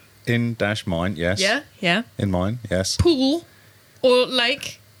 In dash mine, yes. Yeah, yeah. In mine, yes. Pool or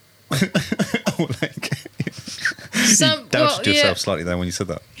lake. Oh, like, Some, doubted yourself slightly then when you said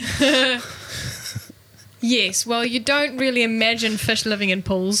that. Yes, well, you don't really imagine fish living in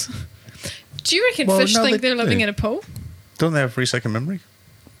pools. Do you reckon Well, fish no, think they they're living do. in a pool? Don't they have 3-second memory?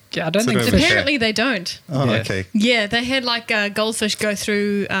 Yeah, I don't So think don't fish. fish- Apparently they don't. Oh, Yeah. okay. Yeah, they had like goldfish go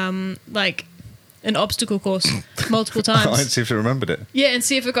through like an obstacle course multiple I'd times. see if it remembered it. Yeah, and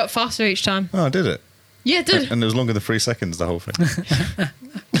see if it got faster each time. Oh, did it? Yeah, it did. And it was longer than 3 seconds, the whole thing.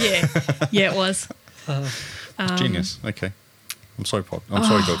 Yeah, it was. Genius. Okay. I'm sorry, Pod. I'm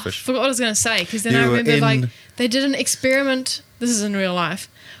sorry, Goldfish. Forgot what I was going to say because then You I were remember in- like they did an experiment. This is in real life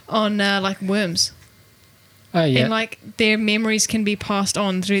on like worms. Oh, yeah. And like their memories can be passed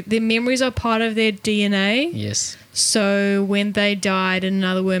on through. Their memories are part of their DNA. Yes. So when they died and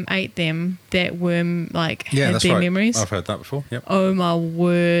another worm ate them, that worm like Yeah, had that's their right. memories. I've heard that before. Yep. Oh my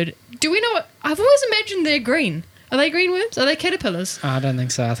word! Do we know what? I've always imagined they're green. Are they green worms? Are they caterpillars? I don't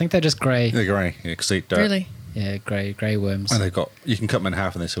think so. I think they're just grey. They're grey. Yeah, because they eat dirt. Really? Yeah, grey worms. And they've got, you can cut them in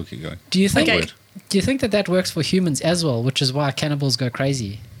half and they still keep going. Do you think? Okay. Weird. Do you think that works for humans as well? Which is why cannibals go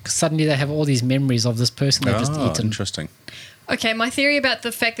crazy. Because suddenly they have all these memories of this person they've just eaten. Interesting. Okay, my theory about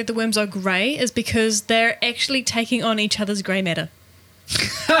the fact that the worms are grey is because they're actually taking on each other's grey matter.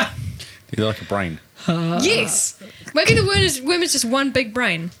 You're like a brain. Yes. Maybe the worm is just one big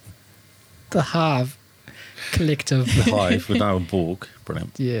brain. The Hive collective. The hive with no Borg.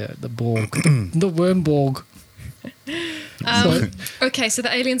 Brilliant. Yeah, the Borg. The worm Borg. Okay, so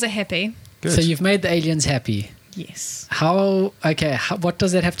the aliens are happy. Good. So you've made the aliens happy. Yes. What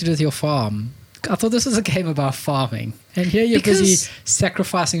does that have to do with your farm? I thought this was a game about farming. And here you're busy Because-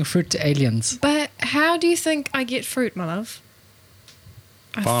 sacrificing fruit to aliens. But how do you think I get fruit, my love?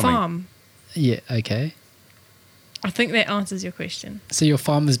 I Farming. farm. Yeah, okay. I think that answers your question. So your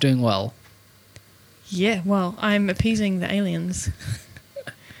farm is doing well. Yeah, well, I'm appeasing the aliens.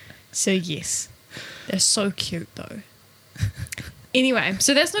 So, yes. They're so cute, though. Anyway,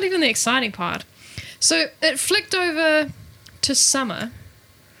 so that's not even the exciting part. So, it flicked over to summer,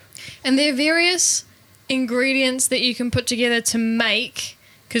 and there are various ingredients that you can put together to make,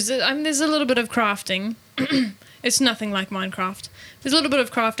 because there's a little bit of crafting. It's nothing like Minecraft. There's a little bit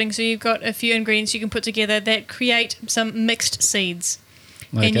of crafting, so you've got a few ingredients you can put together that create some mixed seeds,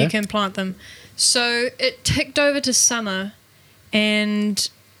 and Okay. you can plant them. So it ticked over to summer, and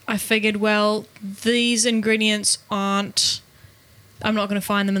I figured, well, these ingredients aren't... I'm not going to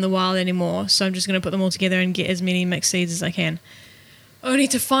find them in the wild anymore, so I'm just going to put them all together and get as many mixed seeds as I can. Only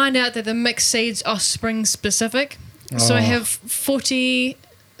to find out that the mixed seeds are spring specific. So I have 40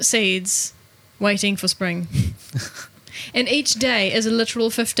 seeds waiting for spring. And each day is a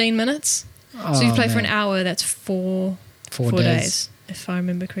literal 15 minutes. So you play for an hour, that's four days, if I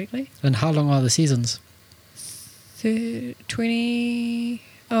remember correctly. And how long are the seasons? 20...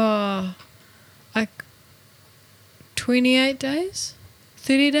 Oh, like 28 days?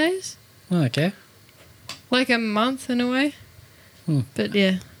 30 days? Oh, okay. Like a month in a way. But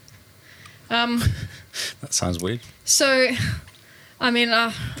yeah. That sounds weird. So, I mean,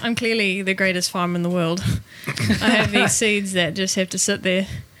 I'm clearly the greatest farmer in the world. I have these seeds that just have to sit there.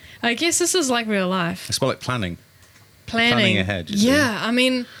 I guess this is like real life. It's more like planning. Planning ahead. Yeah, I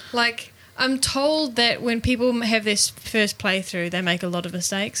mean, like, I'm told that when people have their first playthrough, they make a lot of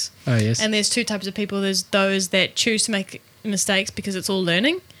mistakes. Oh, yes. And there's two types of people. There's those that choose to make mistakes because it's all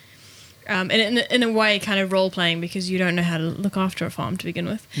learning. And in a way, kind of role-playing because you don't know how to look after a farm to begin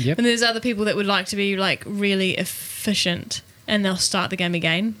with. Yep. And there's other people that would like to be, like, really efficient, and they'll start the game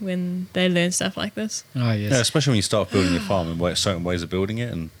again when they learn stuff like this. Oh, yes. Yeah, especially when you start building your farm and certain ways of building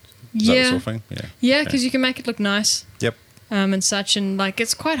it and that sort of thing. Yeah. Yeah, because you can make it look nice. Yep. And such, and like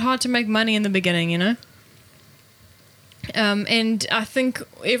it's quite hard to make money in the beginning, you know. And I think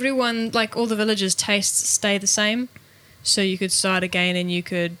everyone, like all the villagers' tastes stay the same, so you could start again and you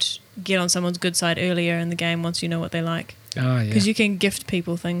could get on someone's good side earlier in the game once you know what they like. Oh, yeah. Because you can gift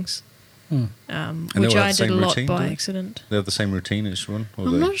people things, And which they all I have the did a same lot routine, by do they? accident. They have the same routine each one? Or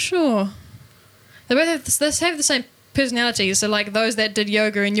I'm not sure. They both have the same personalities, so like those that did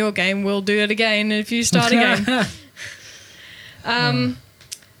yoga in your game will do it again if you start again.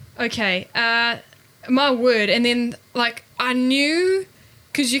 Okay, my word. And then, like, I knew,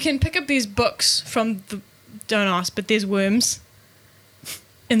 because you can pick up these books from the, don't ask, but there's worms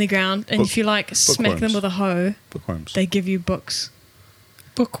in the ground, and if you, like, smack them with a hoe, Bookworms. they give you books.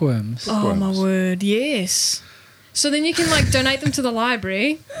 Bookworms. Oh, my word, yes. So then you can, like, donate them to the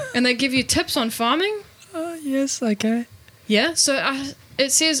library, and they give you tips on farming. Oh, yes, okay. Yeah, so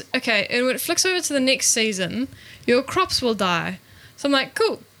it says, okay, and when it flicks over to the next season, your crops will die. So I'm like,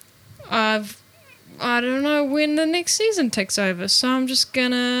 cool. I don't know when the next season takes over, so I'm just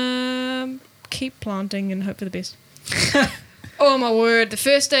gonna keep planting and hope for the best. Oh my word, the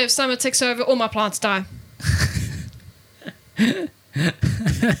first day of summer ticks over, all my plants die. I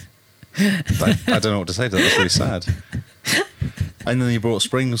don't know what to say to that. That's really sad. And then you brought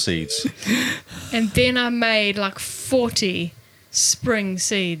spring seeds. And then I made like 40 spring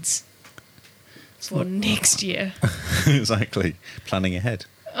seeds for next year. Exactly. Planning ahead.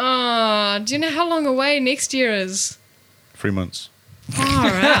 Oh, do you know how long away next year is? 3 months. All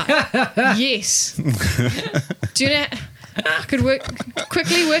right. Yes. Do you know? I could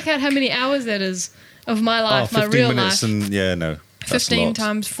quickly work out how many hours that is of my life, my 15 real minutes life. and yeah, no. That's 15 a lot.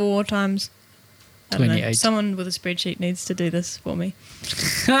 times 4 times. I don't know. 28. Someone with a spreadsheet needs to do this for me.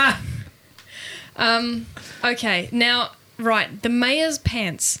 Okay, now, right, the mayor's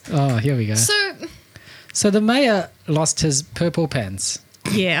pants. Oh, here we go. So the mayor lost his purple pants.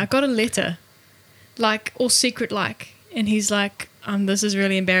 Yeah, I got a letter, like, all secret like, and he's like, this is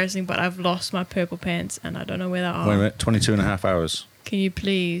really embarrassing, but I've lost my purple pants and I don't know where they are. Wait a minute, 22 and a half hours. Can you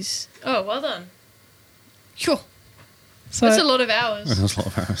please? Oh, well done. Sure. So, That's a lot of hours. That's a lot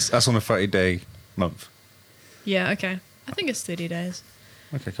of hours. That's on a 30-day month. Yeah, okay. I think it's 30 days.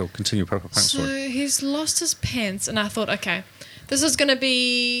 Okay, cool. Continue purple pants So story. he's lost his pants, and I thought, okay, this is going to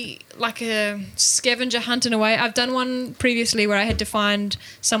be like a scavenger hunt in a way. I've done one previously where I had to find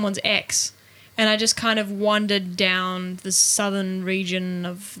someone's ex, and I just kind of wandered down the southern region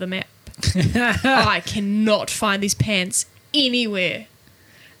of the map. I cannot find these pants anywhere.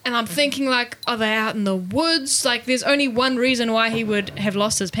 And I'm thinking, like, are they out in the woods? Like, there's only one reason why he would have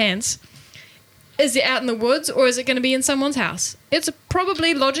lost his pants. Is it out in the woods, or is it going to be in someone's house? It's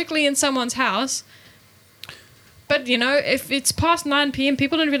probably logically in someone's house. But, you know, if it's past 9 p.m.,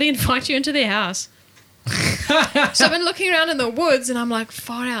 people don't really invite you into their house. So I've been looking around in the woods, and I'm like,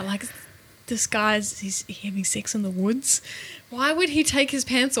 far out, like, this he's having sex in the woods. Why would he take his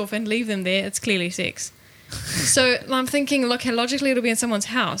pants off and leave them there? It's clearly sex. So I'm thinking, look, logically it'll be in someone's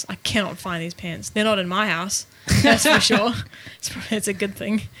house. I cannot find these pants. They're not in my house. That's for sure. It's a good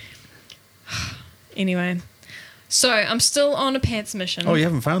thing. Anyway, so I'm still on a pants mission. Oh, you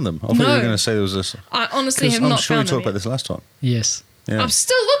haven't found them? I thought you No. were going to say there was this. I honestly have I'm not sure we found them talked about yet. this last time. yes. Yeah. I'm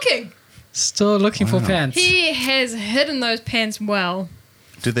still looking. Still looking for Wow. pants. He has hidden those pants well.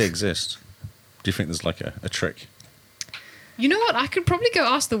 Do they exist? Do you think there's like a trick? You know what? I could probably go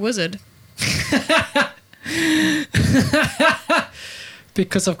ask the wizard.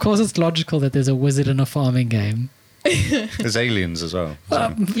 Because of course it's logical that there's a wizard in a farming game. There's aliens as well.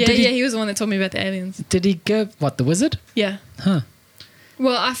 So. Yeah, he was the one that told me about the aliens. Did he go, what, the wizard? Yeah. Huh.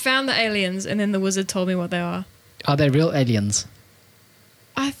 Well, I found the aliens, and then the wizard told me what they are. Are they real aliens?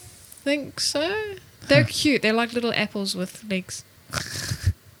 I think so. They're cute. They're like little apples with legs.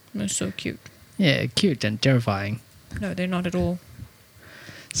 They're so cute. Yeah, cute and terrifying. No, they're not at all.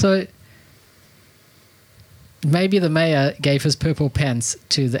 So maybe the mayor gave his purple pants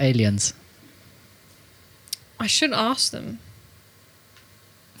to the aliens. I should ask them.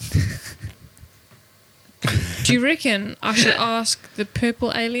 Do you reckon I should ask the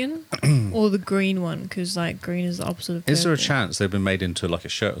purple alien or the green one? Because like green is the opposite of purple. Is there a chance they've been made into like a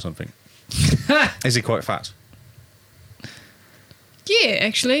shirt or something? Is he quite fat? Yeah,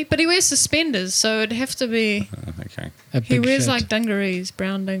 actually, but he wears suspenders, so it'd have to be. Okay. A He big wears shirt. like dungarees,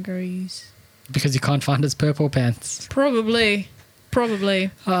 brown dungarees. Because you can't find his purple pants. Probably.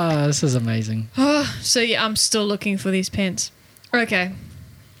 Ah, this is amazing. Oh, so yeah, I'm still looking for these pants. Okay.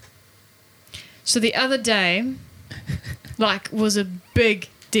 So the other day, like, was a big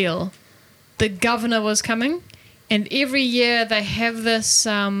deal. The governor was coming, and every year they have this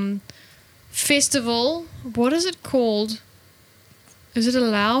festival. What is it called? Is it a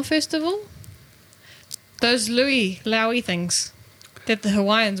Lao festival? Those Lowy things that the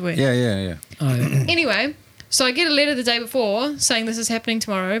Hawaiians wear. Yeah. Oh, Anyway, so I get a letter the day before saying this is happening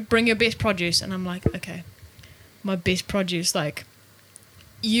tomorrow. Bring your best produce. And I'm like, okay, my best produce. Like,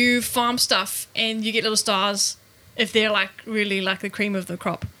 you farm stuff and you get little stars if they're like really like the cream of the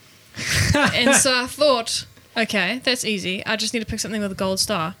crop. And so I thought, okay, that's easy. I just need to pick something with a gold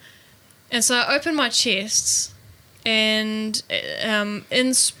star. And so I opened my chests, and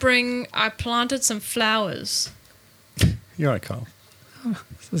in spring I planted some flowers. You're right, Carl.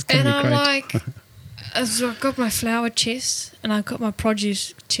 this is gonna And be I'm great. like, so I've got my flower chest and I've got my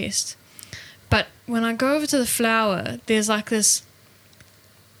produce chest. But when I go over to the flower, there's like this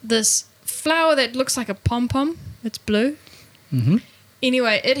flower that looks like a pom-pom. It's blue. Mm-hmm.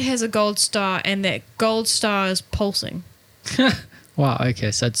 Anyway, it has a gold star, and that gold star is pulsing. Wow,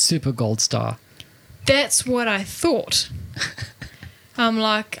 okay, so it's super gold star. That's what I thought. I'm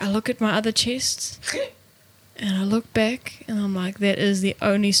like, I look at my other chests, and I look back, and I'm like, that is the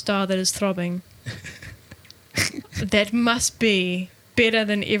only star that is throbbing. That must be better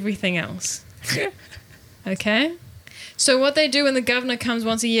than everything else. Okay? So what they do when the governor comes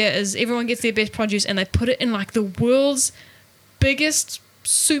once a year is everyone gets their best produce and they put it in like the world's biggest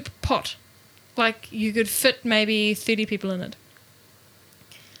soup pot. Like you could fit maybe 30 people in it.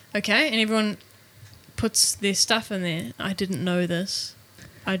 Okay? And everyone puts their stuff in there. I didn't know this.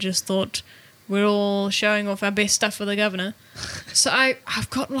 I just thought we're all showing off our best stuff for the governor. So I've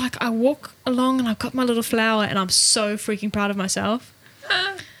got like, I walk along and I've got my little flower and I'm so freaking proud of myself.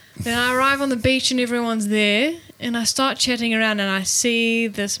 Then I arrive on the beach and everyone's there, and I start chatting around and I see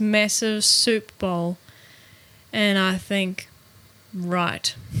this massive soup bowl, and I think,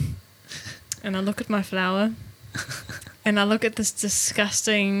 right. And I look at my flower, and I look at this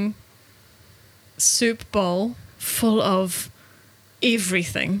disgusting soup bowl full of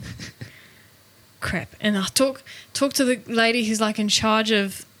everything. Crap. And I talk to the lady who's like in charge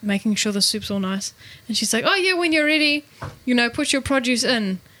of making sure the soup's all nice, and she's like, oh yeah, when you're ready, put your produce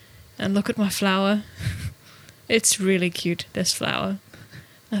in. And look at my flower. It's really cute, this flower.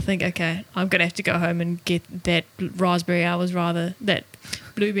 I think, okay, I'm going to have to go home and get that raspberry. That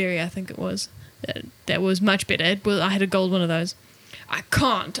blueberry, I think it was. That was much better. I had a gold one of those. I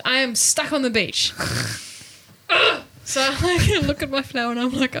can't. I am stuck on the beach. So I look at my flower and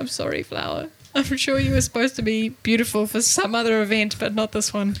I'm like, I'm sorry, flower. I'm sure you were supposed to be beautiful for some other event, but not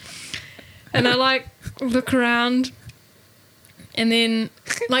this one. And I like look around. And then,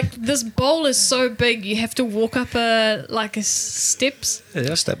 like, this bowl is so big, you have to walk up a steps.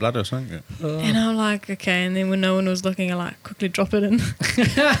 Yeah, step ladder or something. And I'm like, okay. And then when no one was looking, I like quickly drop it in.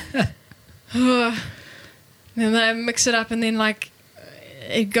 Then I mix it up, and then like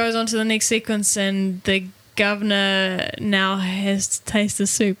it goes on to the next sequence, and the governor now has to taste the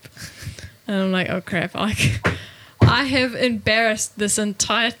soup. And I'm like, oh crap! Like, I have embarrassed this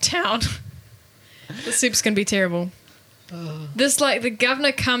entire town. The soup's gonna be terrible. This, like, the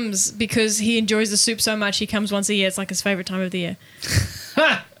governor comes because he enjoys the soup so much. He comes once a year. It's like his favorite time of the year.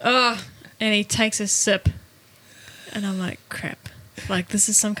 And he takes a sip. And I'm like, crap. Like, this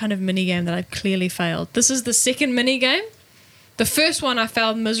is some kind of mini game that I've clearly failed. This is the second mini game. The first one I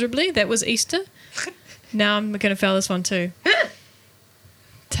failed miserably. That was Easter. Now I'm going to fail this one too.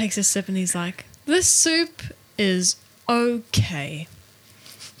 Takes a sip and he's like, this soup is okay.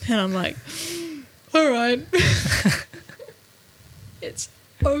 And I'm like, all right. It's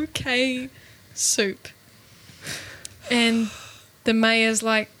okay soup. And the mayor's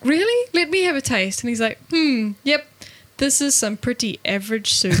like, really? Let me have a taste. And he's like, yep, this is some pretty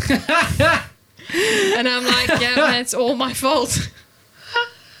average soup. And I'm like, yeah, that's all my fault.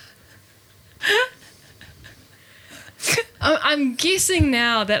 I'm guessing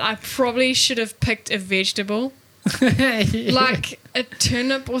now that I probably should have picked a vegetable. Like a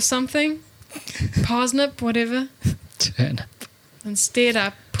turnip or something. Parsnip, whatever. Turnip. Instead,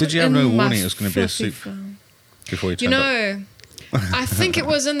 I put Did you have in no my warning it was going to be a fluffy soup flour. before you You turned up? know, I think it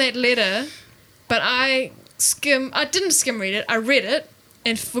was in that letter, but I didn't skim read it. I read it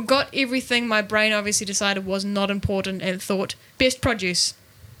and forgot everything my brain obviously decided was not important and thought, best produce.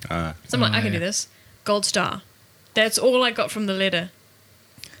 So I'm like, I can do this. Gold star. That's all I got from the letter.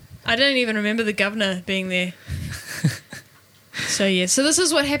 I don't even remember the governor being there. So yeah, so this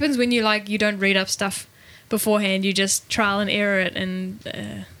is what happens when you don't read up stuff beforehand. You just trial and error it and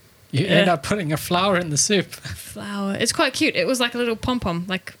You end up putting a flower in the soup. flower. It's quite cute. It was like a little pom-pom,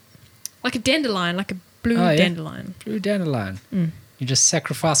 like a dandelion, like a blue dandelion. Blue dandelion. You just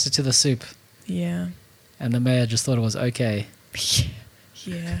sacrificed it to the soup. Yeah. And the mayor just thought it was okay.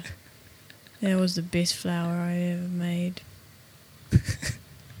 Yeah. That was the best flower I ever made.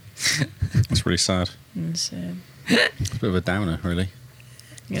 That's really sad. And so It's a bit of a downer, really.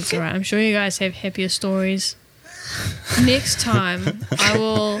 it's alright. I'm sure you guys have happier stories. Next time, I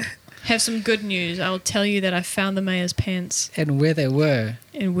will have some good news. I will tell you that I found the mayor's pants And where they were.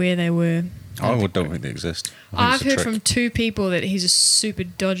 and where they were. I don't think they exist. I think I've it's a heard trick. from 2 people that he's a super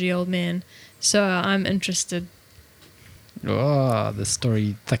dodgy old man. So I'm interested. Oh, the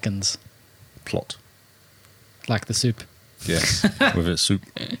story thickens. plot. Like the soup. Yes, with its soup.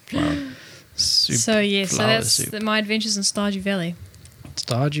 Flower. Soup. So yeah, so flower that's soup. my adventures in Stardew Valley.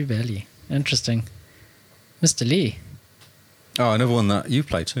 Stardew Valley. Interesting. Mr. Lee. Oh, another one that you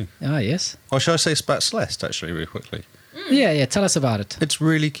play too. Ah, yes. Or should I say about Celeste, actually, really quickly? Yeah, tell us about it. It's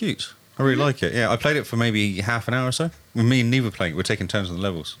really cute. I really like it. Yeah, I played it for maybe half an hour or so. Me and Neve were playing it. We're taking turns on the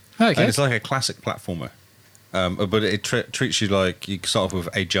levels. Okay. And it's like a classic platformer. But it treats you like you start off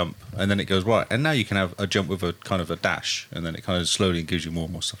with a jump, and then it goes, right, and now you can have a jump with a kind of a dash, and then it kind of slowly gives you more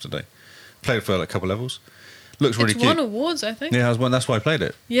and more stuff to do. Played it for like a couple levels. Looks really It's cute. won awards, I think. Yeah, that's why I played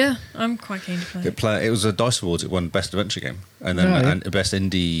it. Yeah, I'm quite keen to play it. It was a DICE Awards. It won Best Adventure Game, and then Oh, yeah. and Best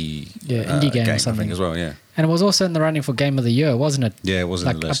Indie indie game or I something. think, as well. Yeah, And it was also in the running for Game of the Year, wasn't it? yeah, it was in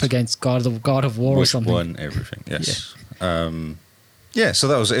Like the list. up against God of War or Which something. won everything. Yes. Yeah,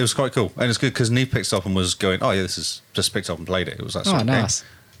 so it was quite cool, and it's good because Neve picked it up and was going, oh yeah, this is just picked up and played it. It was that sort Oh, of nice.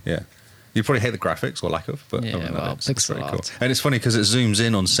 game. Yeah, you probably hate the graphics or lack of, but Yeah, other than that, well, it's very pixel cool. art. And it's funny because it zooms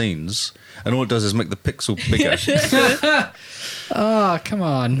in on scenes, and all it does is make the pixel bigger. Oh, come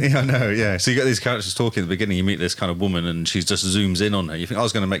on. Yeah, I know. Yeah, so you get these characters talking at the beginning. You meet this kind of woman, and she just zooms in on her. You think I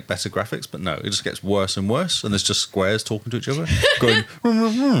was going to make better graphics, but no, it just gets worse and worse. And there's just squares talking to each other, going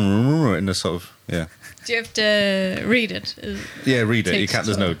in this sort of Do you have to read it? yeah. Read it. You Text can't.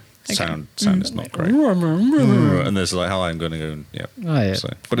 There's or- no Okay. sound. Sound is not great. Oh, And there's like how I'm going to go. And, yeah. yeah. So,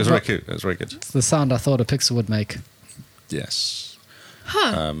 but it's very cute. It's very good. It's the sound I thought a pixel would make. Yes.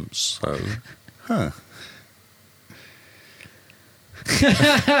 Huh.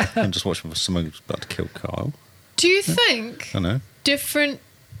 I'm just watching for someone about to kill Kyle. Do you think I know. different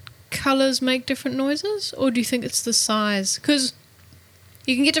colours make different noises? Or do you think it's the size? Because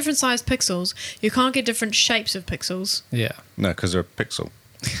you can get different sized pixels. You can't get different shapes of pixels. Yeah. No, because they're a pixel.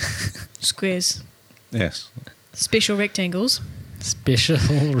 Squares. Yes. Special rectangles. Special.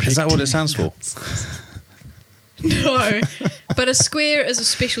 Is that what it stands for? No. But a square is a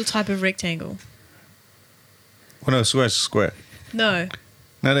special type of rectangle. Well, no, a square is a square. No.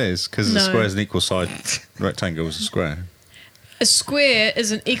 No, it is, because No. a square is an equal side rectangle is a square. A square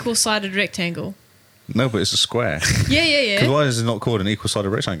is an equal sided rectangle. No, but it's a square. Yeah, Because yeah, yeah. why is it not called an equal sided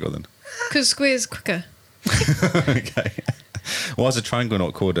rectangle then? Because square is quicker. Okay. Why is a triangle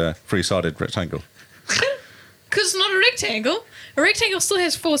not called a three sided rectangle? Because it's not a rectangle. A rectangle still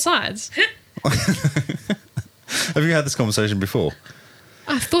has 4 sides. Have you had this conversation before?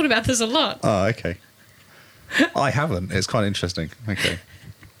 I've thought about this a lot. Oh, okay. I haven't. It's quite interesting. Okay.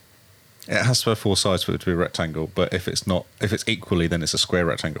 It has to have 4 sides for it to be a rectangle, but if it's equally, then it's a square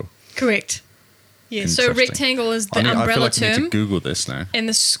rectangle. Correct. Yeah, so Interesting. rectangle is the I feel umbrella like I need term, to Google this now. and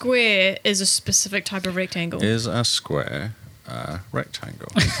the square is a specific type of rectangle. Is a square a rectangle?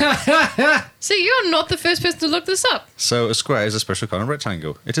 So you're not the first person to look this up. So a square is a special kind of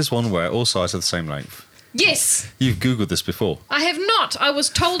rectangle. It is one where all sides are the same length. Yes. You've Googled this before. I have not. I was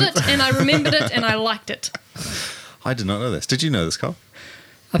told it and I remembered it and I liked it. I did not know this. Did you know this, Carl?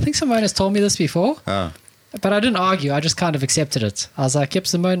 I think Simone has told me this before, Ah. but I didn't argue. I just kind of accepted it. I was like, yep,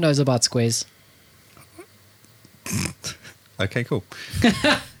 Simone knows about squares. Okay, cool.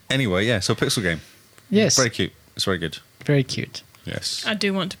 Anyway, yeah, so Pixel Game. Yes. Very cute. It's very good. Very cute. Yes. I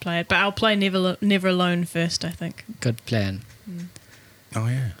do want to play it, but I'll play Never Alone first, I think. Good plan. Oh,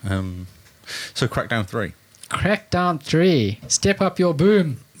 yeah. So Crackdown 3. Crackdown 3. Step up your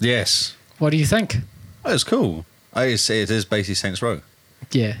boom. Yes. What do you think? Oh, it's cool. It is basically Saints Row.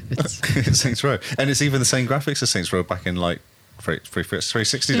 Yeah, it's It's Saints Row. And it's even the same graphics as Saints Row back in like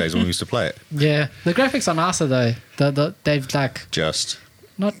 360 days when we used to play it. yeah. The graphics are nicer though. They've like Just.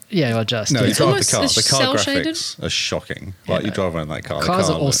 not well just. No, yeah. you drive the almost car. it's The car cel-shaded. graphics are shocking. Like, you drive around that car. Cars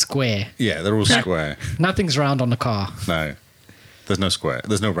the are car all square. Yeah, they're all square. Nothing's round on the car. No. There's no square.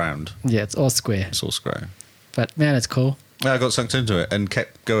 There's no round. Yeah, it's all square. It's all square. But man, it's cool. Yeah, I got sucked into it and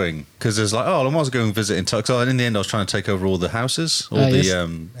kept going because there's like, I was going visiting. So in the end, I was trying to take over all the houses, all the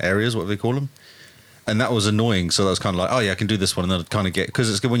yes. areas, what do they call them? And that was annoying. So that was kind of like, I can do this one, and then I'd kind of get, because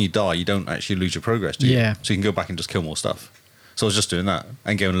it's good when you die, you don't actually lose your progress, do you? Yeah. So you can go back and just kill more stuff. So I was just doing that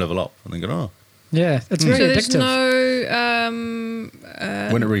and go and level up, and then go, Yeah, it's very So there's addictive.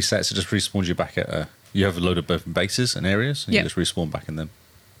 no... when it resets, it just respawns you back at. You have a load of different bases and areas, and Yeah. you just respawn back in them.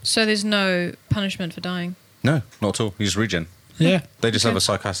 So there's no punishment for dying. No, not at all. You just regen. Yeah. They just Okay. have a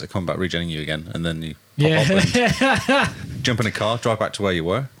sarcastic combat regenning you again, and then you pop up and Yeah. jump in a car, drive back to where you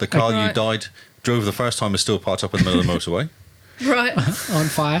were. The car you Right. died, drove the first time is still parked up in the middle of the motorway. Right. On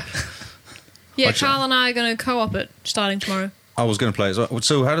fire. Yeah, Actually- Carl and I are going to co-op it starting tomorrow. I was going to play it as well.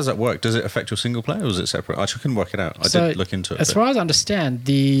 So how does that work? Does it affect your single player, or is it separate? I couldn't work it out. I So, did look into it. As but- far as I understand,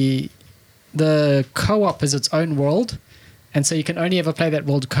 the co-op is its own world, and so you can only ever play that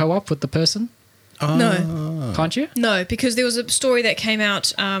world co-op with the person, No. can't you? No, because there was a story that came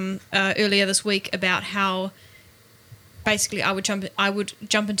out earlier this week about how basically I would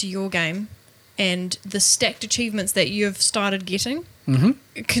jump into your game, and the stacked achievements that you've started getting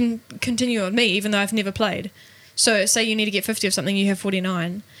can continue on me, even though I've never played. So say you need to get 50 of something, you have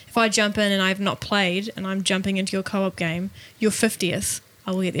 49. If I jump in and I've not played and I'm jumping into your co-op game, your 50th,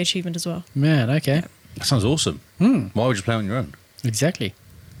 I will get the achievement as well. Man, okay. That sounds awesome. Why would you play on your own? Exactly.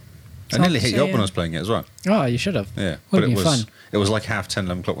 I nearly hit you so, up when I yeah. was playing it as well. Oh, you should have. Yeah, Would but be it was fun. it was like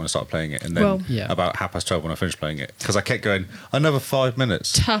 11 o'clock when I started playing it, and then Well- Yeah. about 12:30 when I finished playing it, because I kept going another 5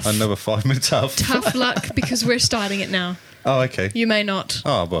 minutes, Tough. another 5 minutes tough. Tough luck, because we're starting it now. Oh, okay. You may not.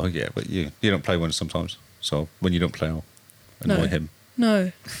 Oh, well, yeah, but you don't play one sometimes. So when you don't play, I'll annoy No. him.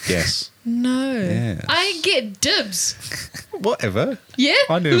 No. Yes. No. Yes. I get dibs. Whatever. Yeah?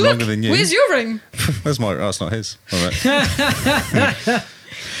 I knew him Look, longer than you. Where's your ring? That's not his. All right.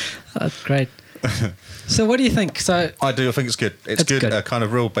 That's great. So what do you think? So I think it's good. It's It's good. good. Kind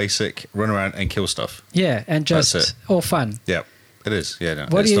of real basic run around and kill stuff. yeah, and That's just it. all fun. Yeah, it is. Yeah, no,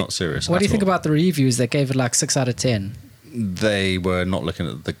 What it's do you, not serious. What do you at think all. about the reviews that gave it like 6 out of 10? They were not looking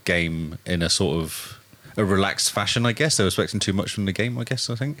at the game in a sort of a relaxed fashion, I guess. They were expecting too much from the game, I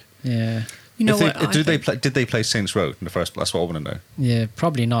think. Yeah, You know If they- what? I did they think? did they play Saints Row in the first place? That's what I want to know. yeah,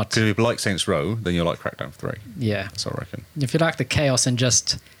 probably not. Because if you like Saints Row, then you'll like Crackdown 3. Yeah, That's what I reckon. if you like the chaos and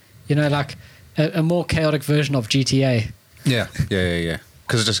just, like a more chaotic version of GTA. Yeah.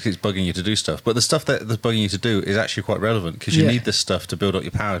 Because it just keeps bugging you to do stuff. But the stuff that's bugging you to do is actually quite relevant, because you Yeah. need this stuff to build up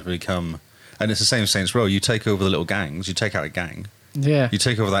your power to become... And it's the same as Saints Row. You take over the little gangs, you take out a gang, Yeah, you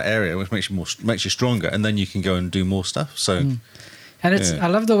take over that area, which makes you stronger, and then you can go and do more stuff. So... and it's Yeah. I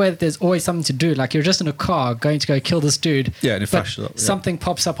love the way that there's always something to do. Like you're just in a car going to go kill this dude. Yeah, and it but flashes up. Yeah. something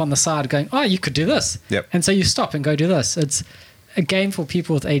pops up on the side going, oh, you could do this. Yep. And so you stop and go do this. It's a game for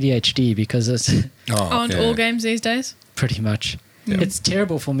people with ADHD because it's Aren't all games these days? pretty much. Yeah. It's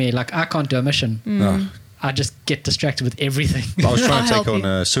terrible for me. Like I can't do a mission. Oh. I just get distracted with everything. I was trying to I'll take help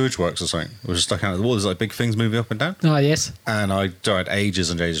on Sewage Works or something. It was just stuck out of the wall. There's like big things moving up and down. Oh, yes. And I died ages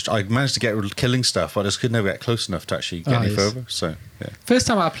and ages. I managed to get killing stuff. I just could never get close enough to actually get Oh, any yes. further. So, yeah. First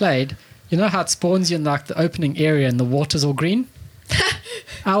time I played, you know how it spawns you in like the opening area and the water's all green?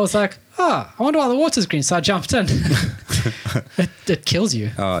 I was like, I wonder why the water's green. So I jumped in. it kills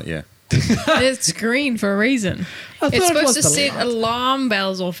you. Yeah. It's green for a reason. I thought It's it was supposed to the set light. alarm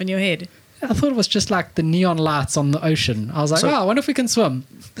bells off in your head. I thought it was just like the neon lights on the ocean. I was like, So- I wonder if we can swim.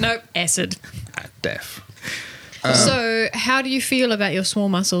 Nope, acid. Death. So, how do you feel about your small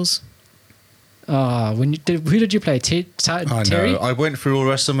muscles? Who did you play? I Terry? know. I went through all the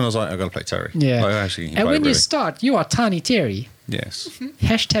rest of them and I was like, I've got to play Terry. Yeah. Like, actually, And when you really. start, you are tiny Terry. Yes.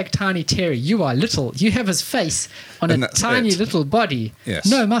 Hashtag tiny Terry. You are little. You have his face on And a that's tiny it. little body. Yes.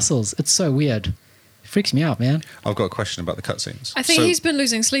 No muscles. It's so weird. freaks me out, man. I've got a question about the cutscenes. I think So- he's been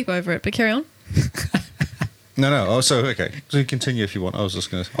losing sleep over it, but carry on. No. Oh, so okay. So you continue if you want. I was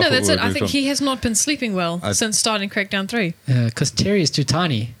just going to. No, that's it. I think he has not been sleeping well I- since starting Crackdown 3. Because Terry is too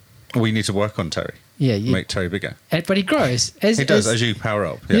tiny. We need to work on Terry. Yeah, Make Terry bigger. but he grows. He does as you power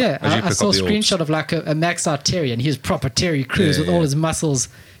up. Yeah, as you I pick saw a up the orbs. screenshot of like a maxed out Terry, and he's proper Terry Crews with all his muscles,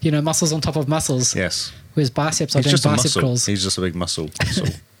 muscles on top of muscles. Yes. With his biceps are He's doing just a bicep muscle. curls. He's just a big muscle.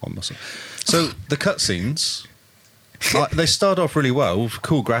 One muscle. So the cutscenes, they start off really well with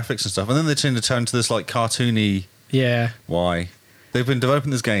cool graphics and stuff, and then they tend to turn to this like cartoony. Yeah. Why? They've been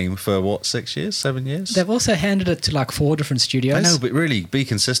developing this game for what, 6 years, 7 years? They've also handed it to like 4 different studios. I know, but really be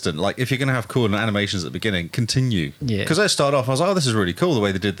consistent. Like, if you're going to have cool animations at the beginning, continue. Yeah. Because they start off, I was like, oh, this is really cool, the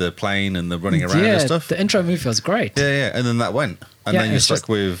way they did the plane and the running around and stuff. The intro movie was great. Yeah, and then that went. And Yeah, then you're it's stuck just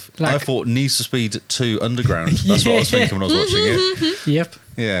with, like- I thought Need for Speed 2 Underground. That's what I was thinking when I was watching it. Yep.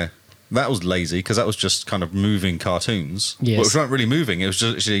 Yeah. That was lazy because that was just kind of moving cartoons. Yes. But it weren't really moving. It was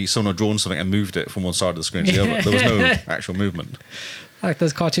just actually someone had drawn something and moved it from one side of the screen to the other. There was no actual movement. Like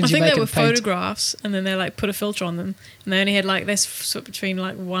those I cartoons you think make they were in paint. photographs, and then they like put a filter on them, and they only had like this swap between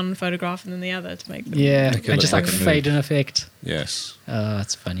like one photograph and then the other to make them. Yeah, Make it and look just like like a move. fade in effect. Yes. Oh,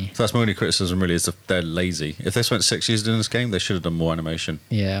 that's funny. So that's my only criticism really is that they're lazy. If they spent 6 years doing this game, they should have done more animation.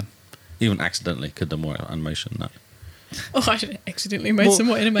 Yeah. Even accidentally could have done more animation than that. Oh, I accidentally made some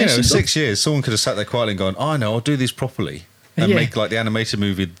more You animation. know, 6 years, someone could have sat there quietly and gone, oh, no, I'll do these properly. And Yeah. make like the animated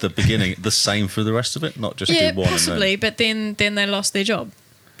movie, the beginning, the same for the rest of it, not just Yeah, do one possibly, and but then they lost their job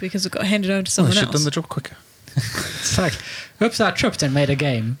because it got handed over to then... Oh, someone they should have else. done the job quicker. It's like, oops, I tripped and made a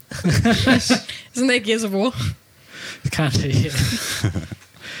game. Isn't that Gears of War? Can't do it.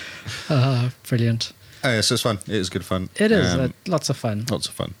 Oh, brilliant. Oh, yeah, so it's fun. It is good fun. It is. Um, Lots of fun. Lots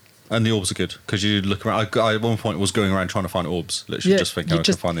of fun. And the orbs are good because you look around. I at one point was going around trying to find orbs. Literally Yeah, just thinking you I can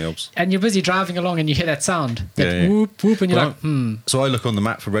just- find the orbs. And you're busy driving along and you hear that sound. That Yeah, yeah. whoop, whoop, and you're Well, like, So I look on the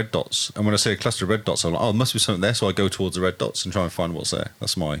map for red dots, and when I see a cluster of red dots, I'm like, oh, there must be something there. So I go towards the red dots and try and find what's there.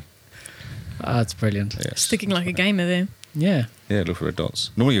 That's my oh, that's brilliant. yes. Sticking like a gamer there. Yeah. Yeah, look for red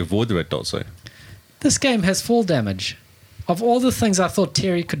dots. Normally you avoid the red dots though. This game has fall damage. Of all the things I thought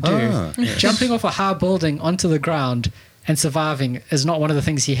Terry could do, Yeah. jumping off a high building onto the ground and surviving is not one of the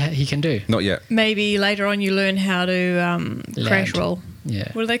things he can do. Not yet. Maybe later on you learn how to crash roll. Yeah.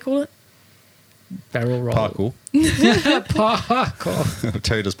 What do they call it? Barrel roll. Parkour. Parkour.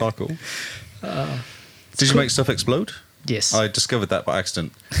 Terry does parkour. Did you make stuff explode? Yes. I discovered that by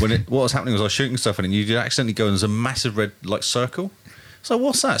accident. What was happening was I was shooting stuff and you accidentally go and there's a massive red like circle. So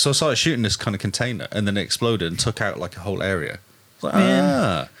what's that? So I started shooting this kind of container and then it exploded and took out like a whole area. I was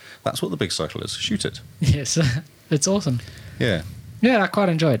like, that's what the big circle is. Shoot it. Yes. It's awesome. Yeah. Yeah, I quite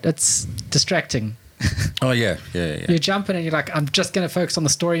enjoy it. It's distracting. Oh yeah. You jump in and you're like, I'm just going to focus on the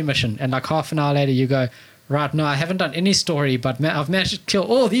story mission. And like half an hour later, you go, right, no, I haven't done any story, but I've managed to kill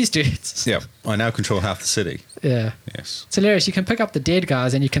all these dudes. Yeah. I now control half the city. Yeah. Yes. It's hilarious. You can pick up the dead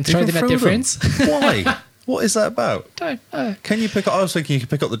guys and you can throw You can them at their throw friends. Why? What is that about? Don't know. Can you pick up? I was thinking you could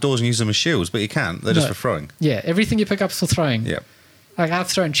pick up the doors and use them as shields, but you can't. They're just No. for throwing. Yeah, everything you pick up is for throwing. Yeah. Like I've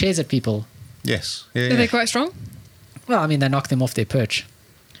thrown chairs at people. Yes. Yeah. Are they quite strong? Well, I mean, they knock them off their perch.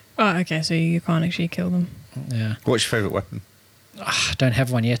 Oh, okay, so you can't actually kill them. Yeah. What's your favourite weapon? I don't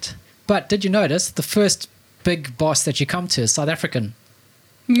have one yet. But did you notice the first big boss that you come to is South African?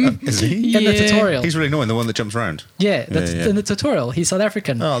 Is he? In the tutorial. He's really annoying. The one that jumps around. Yeah, that's Yeah. in the tutorial. He's South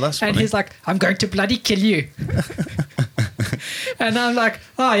African. Oh, that's And funny. he's like, I'm going to bloody kill you. And I'm like,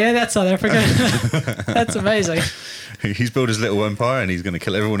 oh, yeah, that's South African. That's amazing. He's built his little empire and he's going to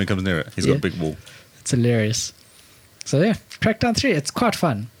kill everyone who comes near it. He's got Yeah. a big wall. It's hilarious. So, yeah, Crackdown 3, it's quite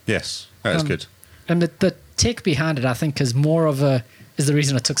fun. Yes, that is Um, good. And the tech behind it, I think, is the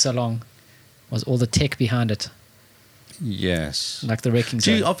reason it took so long, was all the tech behind it, Yes. like the wrecking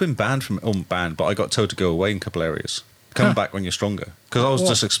See, zone. I've been banned, but I got told to go away in a couple areas. Come Huh. back when you're stronger. Because I was What?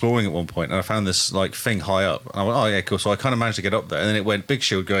 just exploring at one point and I found this like thing high up. And I went, oh yeah, cool. So I kind of managed to get up there. And then it went big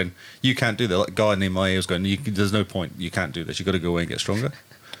shield going, you can't do that. Like guy in my ear was going, there's no point. You can't do this. You've got to go away and get stronger.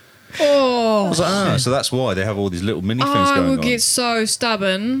 I Oh, was like, so that's why they have all these little mini things I going will on. get so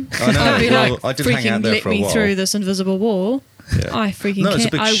stubborn. I know. I'll be Well, like, I did hang out freaking there let for a me while. through this invisible wall. Yeah. I freaking No, it's a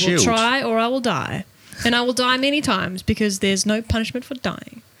can't. big I will shield. try or I will die. And I will die many times because there's no punishment for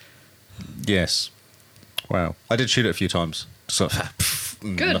dying. Yes. Wow. I did shoot it a few times. So,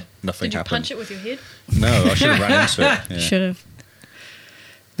 Good. nothing Did you happened. punch it with your head? No, I should have ran into it. Yeah. Should have.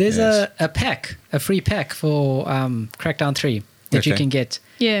 There's Yes. a free pack for Crackdown 3 that you Okay. can get.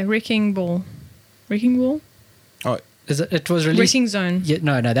 Yeah, Wrecking Ball. Wrecking Ball? Oh, It was released. Wrecking Zone. Yeah,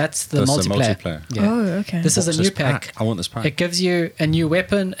 no, that's the That's the multiplayer. multiplayer. Yeah. Oh, okay. This is what's a new this pack. I want this pack. It gives you a new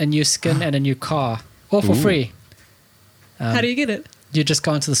weapon, a new skin, and a new car all for Ooh. free. How do you get it? You just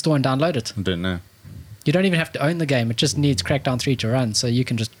go into the store and download it. I don't know. You don't even have to own the game. It just needs Crackdown 3 to run, so you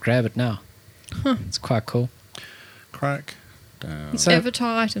can just grab it now. It's quite cool. Crack down. So-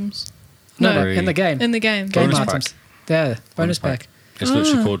 Avatar items. No, No, in the game. in the game. Game Bonus items. pack. There, bonus pack. It's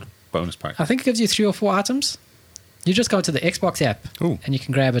literally called bonus pack. I think it gives you 3 or 4 items. You just go to the Xbox app Ooh. and you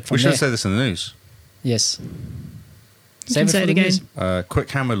can grab it from We should there. have said this in the news. Yes. You can say it the again. news. Quick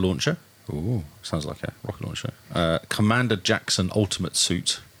hammer launcher. Ooh, sounds like a rocket launcher. Commander Jackson ultimate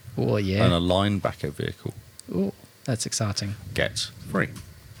suit Oh, yeah. and a linebacker vehicle. Oh, that's exciting. Get free.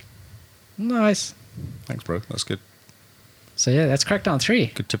 Nice. Thanks, bro. That's good. So yeah, that's Crackdown 3.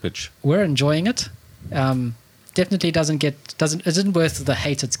 Good tippage. We're enjoying it. Definitely it isn't worth the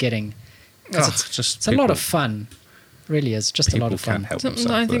hate it's getting. 'Cause it's a lot of fun. Really is just a lot people of fun. can't help Something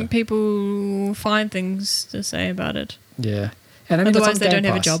themselves I think there. people find things to say about it. Yeah. And I mean, Otherwise it's on they don't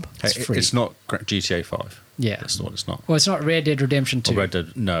Game have a Pass. job. It's Hey, free. it's not GTA 5. Yeah. That's what it's not. Well, it's not Red Dead Redemption 2. Or Red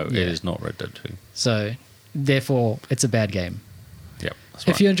Dead. No, Yeah. it is not Red Dead 2. So, therefore, it's a bad game. Yep. That's If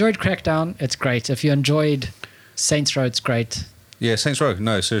right. you enjoyed Crackdown, it's great. If you enjoyed Saints Row, it's great. Yeah, Saints Row.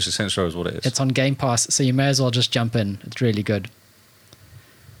 No, seriously, Saints Row is what it is. It's on Game Pass, so you may as well just jump in. It's really good.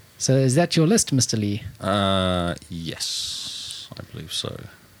 So, is that your list, Mr. Lee? Yes, I believe so.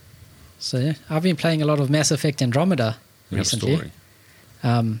 So, yeah, I've been playing a lot of Mass Effect Andromeda We have recently. story.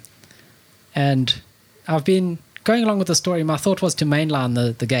 And I've been going along with the story. My thought was to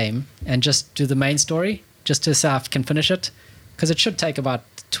mainline the game and just do the main story, just to see if I can finish it. Because it should take about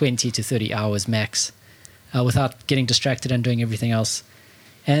 20 to 30 hours max without getting distracted and doing everything else.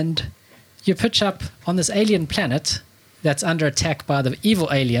 And you pitch up on this alien planet that's under attack by the evil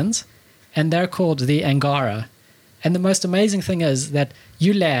aliens, and they're called the Angara. And the most amazing thing is that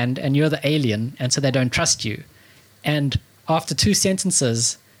you land and you're the alien, and so they don't trust you. And after 2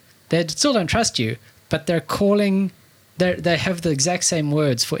 sentences, they still don't trust you, but they have the exact same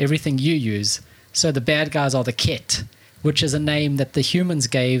words for everything you use. So the bad guys are the Ket, which is a name that the humans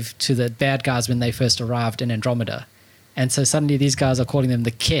gave to the bad guys when they first arrived in Andromeda. And so suddenly these guys are calling them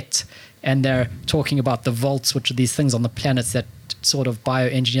the Ket, and they're talking about the vaults, which are these things on the planets that sort of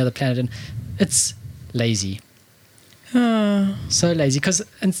bioengineer the planet. And it's lazy. So lazy, because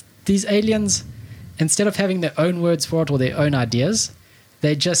these aliens, instead of having their own words for it or their own ideas,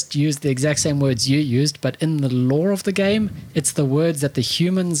 they just use the exact same words you used, but in the lore of the game, it's the words that the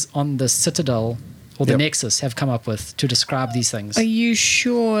humans on the Citadel or the Yep. Nexus have come up with to describe these things. Are you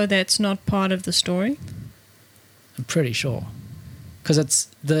sure that's not part of the story? I'm pretty sure. Because it's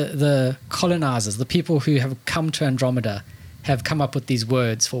the colonizers, the people who have come to Andromeda, have come up with these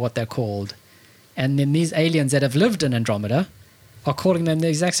words for what they're called. And then these aliens that have lived in Andromeda are calling them the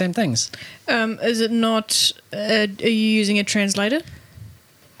exact same things. Is it not... are you using a translator?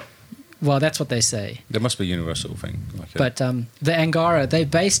 Well, that's what they say. There must be a universal thing. Like But the Angara, they're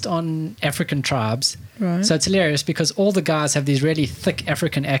based on African tribes. Right. So it's hilarious because all the guys have these really thick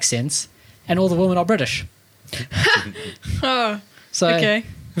African accents and all the women are British. Oh, So okay.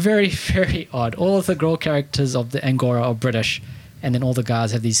 very, very odd. All of the girl characters of the Angora are British, and then all the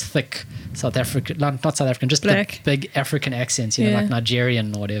guys have these thick South African, not South African, just Black. the big African accents, you know, Yeah. like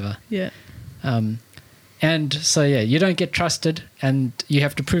Nigerian or whatever. Yeah. And so, yeah, you don't get trusted, and you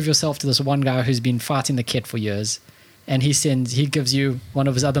have to prove yourself to this one guy who's been fighting the Ket for years. And he gives you one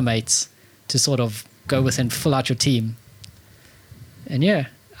of his other mates to sort of go with and fill out your team. And yeah,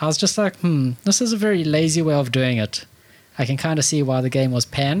 I was just like, this is a very lazy way of doing it. I can kind of see why the game was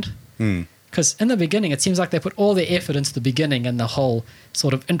panned. Because in the beginning, it seems like they put all their effort into the beginning and the whole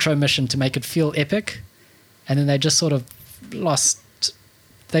sort of intro mission to make it feel epic. And then they just sort of lost.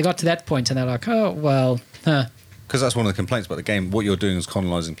 They got to that point and they're like, oh, well, Because that's one of the complaints about the game. What you're doing is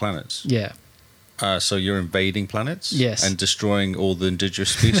colonizing planets. yeah. So you're invading planets? Yes. And destroying all the indigenous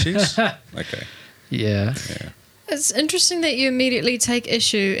species? Okay. Yeah. Yeah. It's interesting that you immediately take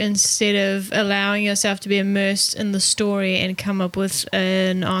issue instead of allowing yourself to be immersed in the story and come up with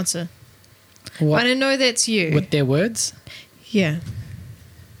an answer. What, I know that's you. with their words? Yeah.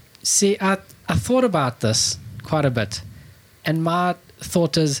 See, I thought about this quite a bit. And my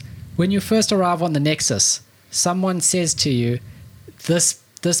thought is, when you first arrive on the Nexus, someone says to you, this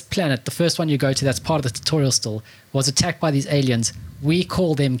planet, the first one you go to that's part of the tutorial still, was attacked by these aliens. We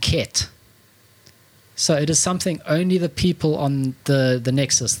call them Ket. So it is something only the people on the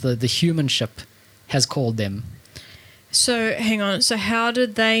Nexus, the human ship, has called them. So, hang on. So, how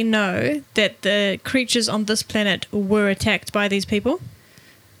did they know that the creatures on this planet were attacked by these people?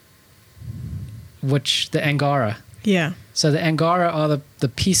 Which, the Angara. Yeah. So the Angara are the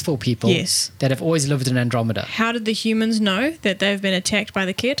peaceful people Yes. that have always lived in Andromeda. How did the humans know that they've been attacked by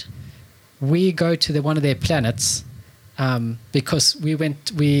the Ket? we go to one of their planets because when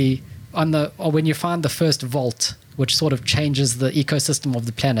you find the first vault, which sort of changes the ecosystem of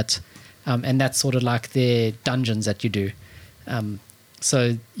the planet, and that's sort of like their dungeons that you do.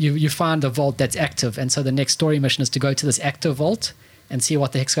 So you find a vault that's active, and so the next story mission is to go to this active vault and see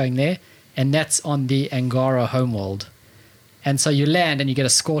what the heck's going there, and that's on the Angara homeworld. And so you land and you get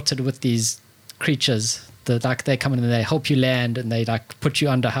escorted with these creatures that like they come in and they help you land and they like put you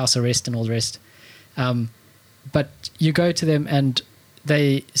under house arrest and all the rest. But you go to them and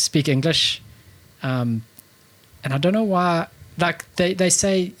they speak English, and I don't know why. Like they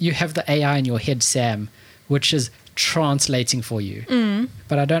say you have the AI in your head, Sam, which is translating for you.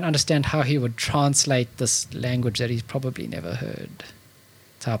 But I don't understand how he would translate this language that he's probably never heard,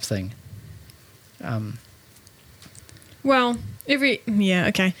 type thing. Well,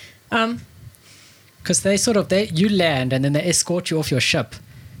 okay. Because you land and then they escort you off your ship,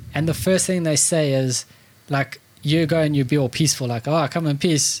 and the first thing they say is like, you go and you be all peaceful, like, oh, come in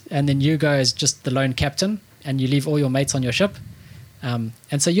peace, and then you go as just the lone captain and you leave all your mates on your ship, and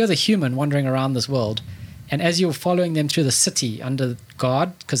so you're the human wandering around this world, and as you're following them through the city under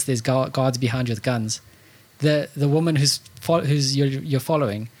guard, because there's guards behind you with guns, the woman you're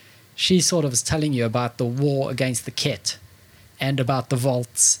following, she sort of is telling you about the war against the Ket and about the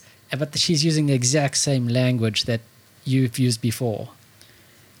vaults, but she's using the exact same language that you've used before.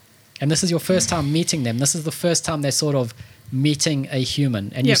 And this is your first time meeting them. This is the first time they're sort of meeting a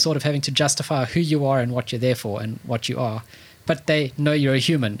human, and you're sort of having to justify who you are and what you're there for and what you are. But they know you're a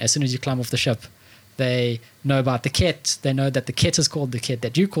human as soon as you climb off the ship. They know about the Ket. They know that the Ket is called the Ket,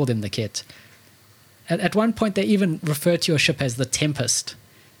 that you call them the Ket. At one point, they even refer to your ship as the Tempest.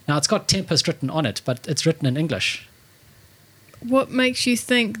 Now, it's got Tempest written on it, but it's written in English. What makes you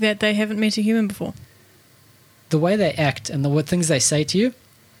think that they haven't met a human before? The way they act and the things they say to you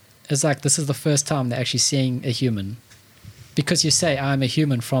is like this is the first time they're actually seeing a human. Because you say, I'm a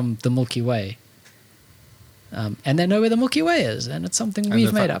human from the Milky Way. And they know where the Milky Way is, and it's something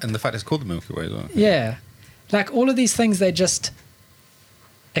we've made up. And the fact it's called the Milky Way as well. Yeah. Like all of these things they just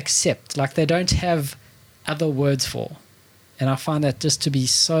accept. Like they don't have other words for. And I find that just to be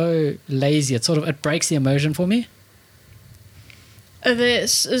so lazy. It breaks the immersion for me.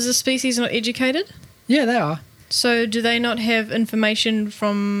 Is the species not educated? Yeah, they are. So do they not have information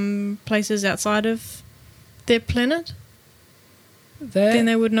from places outside of their planet? Then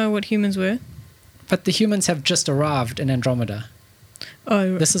they would know what humans were. But the humans have just arrived in Andromeda.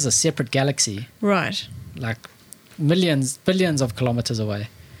 Oh. This is a separate galaxy. Right. Like billions of kilometers away.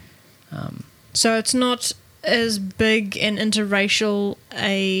 So it's not as big and interracial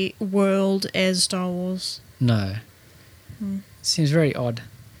a world as Star Wars? No. Seems very odd.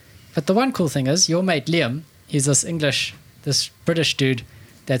 But the one cool thing is, your mate Liam, he's this British dude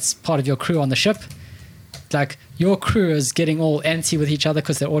that's part of your crew on the ship. Like, your crew is getting all antsy with each other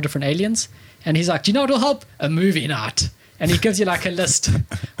because they're all different aliens. And he's like, do you know what will help? A movie night. And he gives you like a list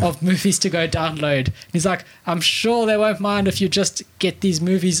of movies to go download. He's like, I'm sure they won't mind if you just get these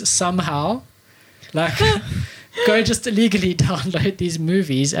movies somehow. Like, go just illegally download these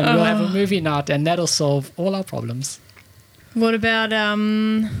movies and we'll have a movie night and that'll solve all our problems. What about,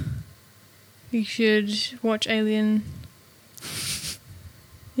 you should watch Alien.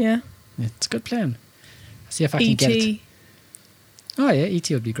 Yeah? It's a good plan. See if I can get it. Oh yeah,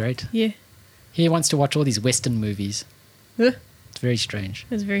 E.T. would be great. Yeah. He wants to watch all these Western movies. It's very strange.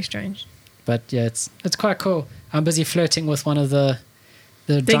 It's very strange. But yeah, it's quite cool. I'm busy flirting with one of the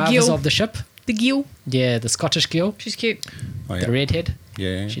drivers of the ship. The Gil. Yeah, the Scottish Gil. She's cute. Oh, yeah. The redhead.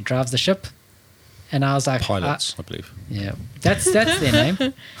 Yeah. She drives the ship. And I was like... Pilots, I believe. Yeah, that's their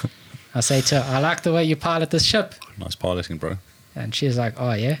name. I say to her, I like the way you pilot this ship. Nice piloting, bro. And she's like,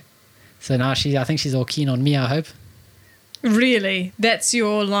 oh yeah. So now I think she's all keen on me, I hope. Really? That's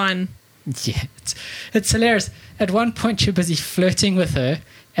your line? Yeah, it's hilarious. At one point, you're busy flirting with her,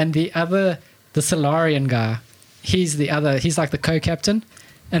 and the Solarian guy, he's like the co-captain,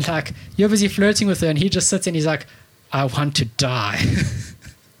 and like you're busy flirting with her, and he just sits and he's like, I want to die.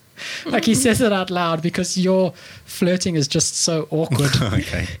 Like he says it out loud because your flirting is just so awkward.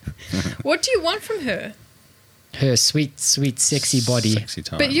 Okay. What do you want from her? Her sweet, sexy body. Sexy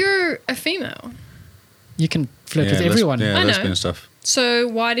time. But you're a female. You can flirt with everyone. Yeah, I know. lesbian stuff. So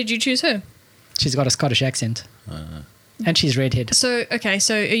why did you choose her? She's got a Scottish accent. And she's redhead. So, okay,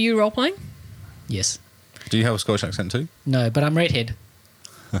 so are you role-playing? Yes. Do you have a Scottish accent too? No, but I'm redhead.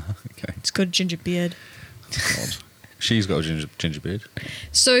 Okay. It's got ginger beard. God. She's got a ginger beard.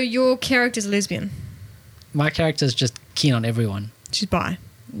 So your character's lesbian? My character's just keen on everyone. She's bi?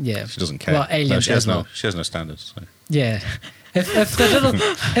 Yeah, she doesn't care. Well, aliens she has as well. She has no standards. So. Yeah. If the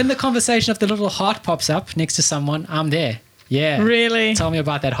little in the conversation, if the little heart pops up next to someone, I'm there. Yeah. Really? Tell me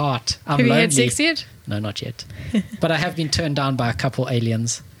about that heart. I'm Have you lonely. had sex yet? No, not yet. But I have been turned down by a couple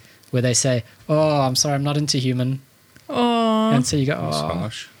aliens where they say, "Oh, I'm sorry, I'm not into human." Oh. And so you go, That's "Oh,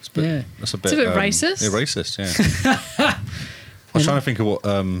 harsh. It's a bit, yeah." That's a bit, racist. Yeah, racist, yeah. I was trying to think of what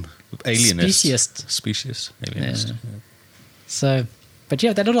alienist. Speciest. Alienist. Yeah. Yeah. So, but yeah,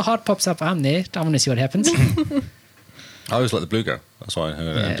 if that little heart pops up, I'm there. I want to see what happens. I always like the blue girl. That's why I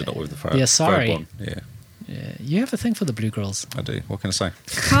ended up with the third, Yeah, sorry. third one. Yeah, Yeah, you have a thing for the blue girls. I do. What can I say?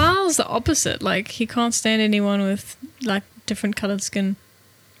 Carl's the opposite. Like, he can't stand anyone with, like, different coloured skin.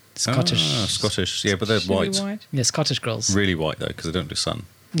 Scottish. Scottish. Yeah, but they're Shitty white. Yeah, Scottish girls. Really white, though, because they don't do sun.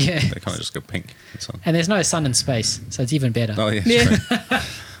 Yeah. They kind of just go pink in sun. And there's no sun in space, so it's even better. Oh, yeah. Yeah.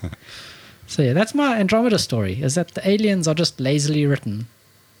 True. So yeah, that's my Andromeda story, is that the aliens are just lazily written.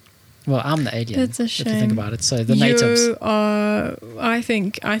 Well, I'm the alien. That's a If you think shame. about it. So the natives. You are... I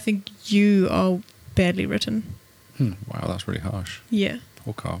think you are badly written. Wow, that's really harsh. Yeah.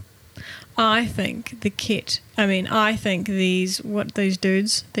 Poor Carl. I think I think these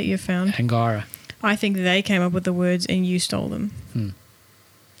dudes that you found, Angara. I think they came up with the words and you stole them.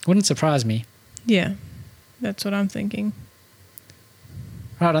 Wouldn't surprise me. Yeah. That's what I'm thinking.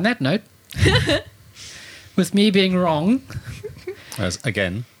 Right, on that note, with me being wrong,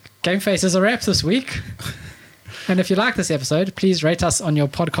 Again, GameFace is a wrap this week. And if you like this episode, please rate us on your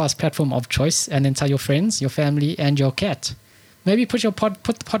podcast platform of choice and then tell your friends, your family, and your cat. Maybe put the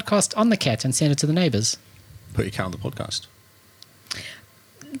podcast on the cat and send it to the neighbors. put your cat on the podcast.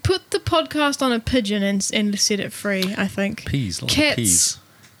 Put the podcast on a pigeon and set it free, I think. Peas, lots Cats- of peas.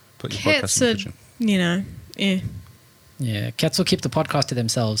 Put your Cats podcast on are, the pigeon. yeah. Yeah, cats will keep the podcast to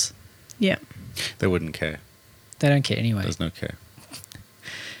themselves. Yeah. They wouldn't care. They don't care anyway. There's no care.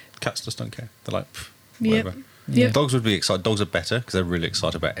 Cats just don't care. They're like, Yep. whatever. Yep. Dogs would be excited. Dogs are better because they're really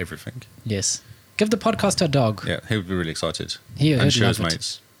excited about everything. Yes. Give the podcast to a dog. Yeah, he would be really excited. He would and show love his it.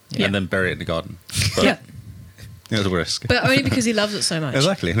 mates. Yeah. And then bury it in the garden. But Yeah. There's a risk. But only because he loves it so much.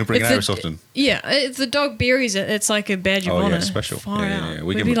 Exactly. And he'll bring If it out the- so often. Yeah, if the dog buries it, it's like a badge of Oh, honor. yeah, special. Far Yeah, out. yeah, yeah. We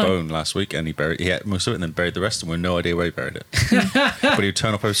We'd gave be him a like, bone last week and he ate most of it and then buried the rest and we had no idea where he buried it. But he would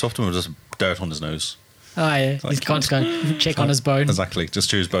turn up every so often with just dirt on his nose. Oh, yeah. He can't go check on his bone. Exactly. Just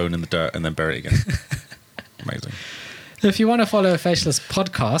chew his bone in the dirt and then bury it again. Amazing. If you want to follow a Faceless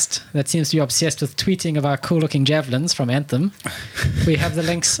podcast that seems to be obsessed with tweeting of our cool-looking javelins from Anthem, we have the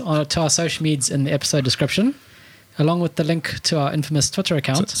links to our social medias in the episode description, along with the link to our infamous Twitter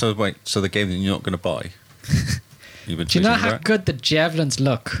account. So wait, so the game that you're not going to buy? You've been Do you know tweeting how about? good the javelins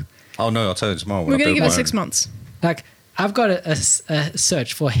look? Oh no, I'll tell you tomorrow. When we're I going to build give it my 6 own. months. Like, I've got a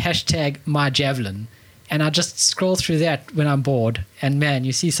search for hashtag my javelin, and I just scroll through that when I'm bored, and man,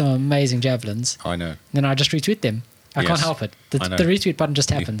 you see some amazing javelins. I know. Then I just retweet them. I can't Yes, help it. I know. The retweet button just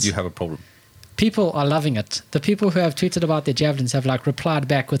happens. You have a problem. People are loving it. The people who have tweeted about their javelins have like replied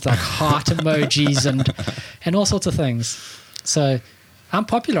back with like heart emojis and all sorts of things. So I'm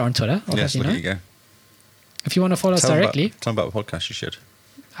popular on Twitter. I'll Yes, let you look know. at you go. If you want to follow us directly, Tell them about the podcast. You should.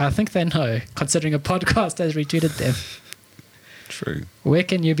 I think they know, considering a podcast has retweeted them. True. Where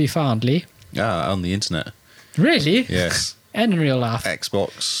can you be found, Lee? Yeah, on the internet. Really? Yes. And in real life.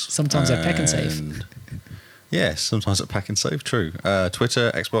 Xbox. Sometimes at Pack and Save. and- Yes, sometimes at Pack and Save. True.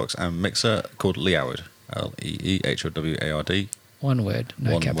 Twitter, Xbox, and Mixer called Leehoward. Leehoward. One word,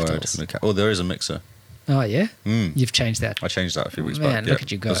 no One capitals. word. Oh, there is a Mixer. Oh, yeah? Mm. You've changed that. I changed that a few weeks Man, back. look Yeah,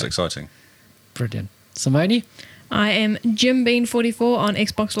 at you go. That's exciting. Brilliant. Simone? I am JimBean44 on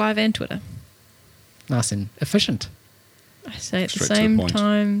Xbox Live and Twitter. Nice and efficient. I say it Straight the to the same point.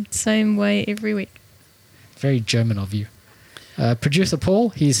 time, same way every week. Very German of you. Producer Paul,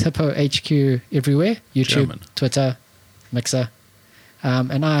 he's Hippo HQ everywhere. YouTube, German. Twitter, Mixer.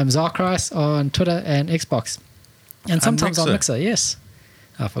 And I am Zarkreis on Twitter and Xbox. And sometimes on Mixer. Mixer, yes.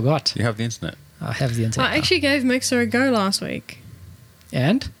 I forgot. You have the internet. I have the internet. I actually gave Mixer a go last week.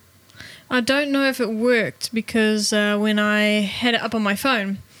 And? I don't know if it worked because when I had it up on my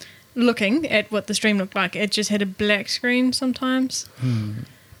phone, looking at what the stream looked like, it just had a black screen sometimes.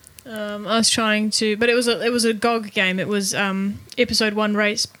 I was trying to, but it was a GOG game. It was episode 1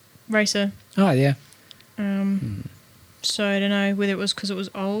 racer. Oh, yeah. So I don't know whether it was because it was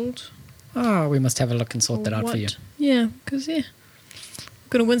old. Oh, we must have a look and sort that out for you. Yeah, because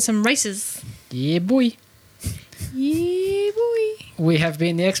gonna win some races. Yeah, boy. Yeah, boy. We have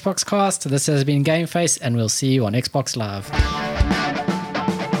been the Xbox Cast. This has been GameFace, and we'll see you on Xbox Live.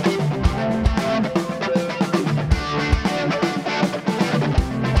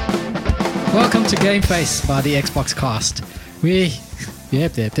 Welcome to GameFace by the Xbox Cast. We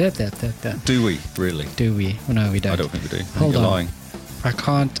Yep. Do we really? Do we? Oh, no, we don't. I don't think we do. I think Hold you're on. lying. I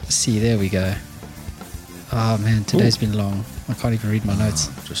can't see. There we go. Oh, man. Today's been long. I can't even read my notes.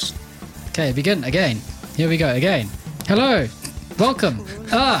 Just Okay, begin again. Here we go again. Hello. Welcome.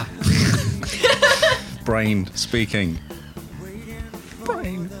 brain speaking.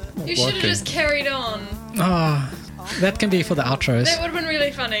 Brain. not You should have working. just carried on. That can be for the outros. That would have been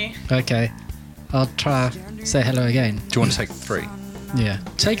really funny. Okay. I'll try say hello again. Do you want to take 3? Yeah.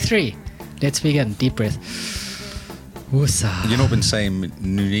 Take 3. Let's begin. Deep breath. Woosa. You've not been saying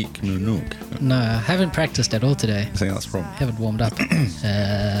Nunik Nunuk. No, I haven't practiced at all today. I think that's the problem. Haven't warmed up.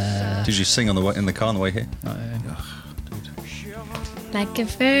 Did you sing on the way in the car on the way here? No. Like a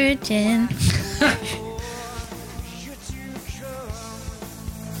virgin.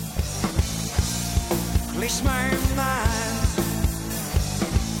 Place my mind